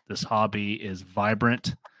 This hobby is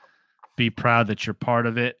vibrant. Be proud that you're part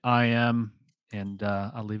of it. I am, and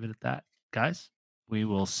I'll leave it at that, guys. We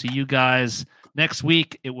will see you guys next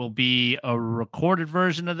week. It will be a recorded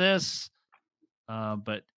version of this,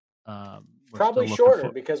 but probably shorter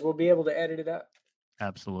because we'll be able to edit it up.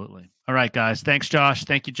 Absolutely. All right, guys. Thanks, Josh.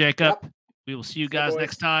 Thank you, Jacob. Yep. We will see you guys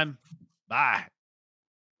next time. Bye.